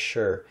performance for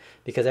sure,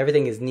 because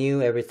everything is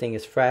new, everything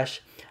is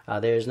fresh.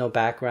 There's no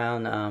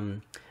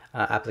background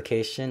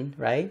application,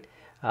 right?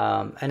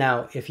 And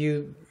now if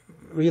you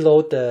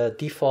reload the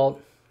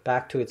default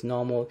back to its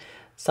normal,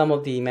 some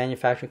of the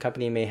manufacturing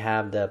company may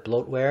have the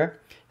bloatware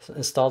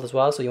installed as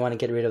well, so you want to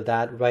get rid of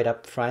that right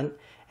up front,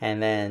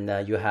 and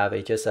then you have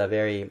just a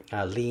very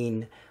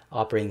lean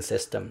operating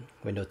system,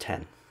 Windows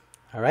 10.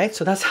 All right,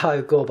 so that's how I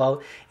go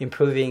about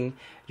improving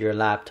your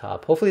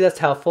laptop. Hopefully that's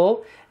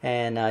helpful,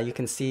 and you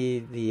can see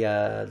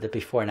the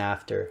before and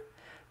after.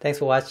 Thanks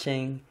for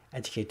watching.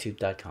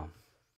 EducateTube.com.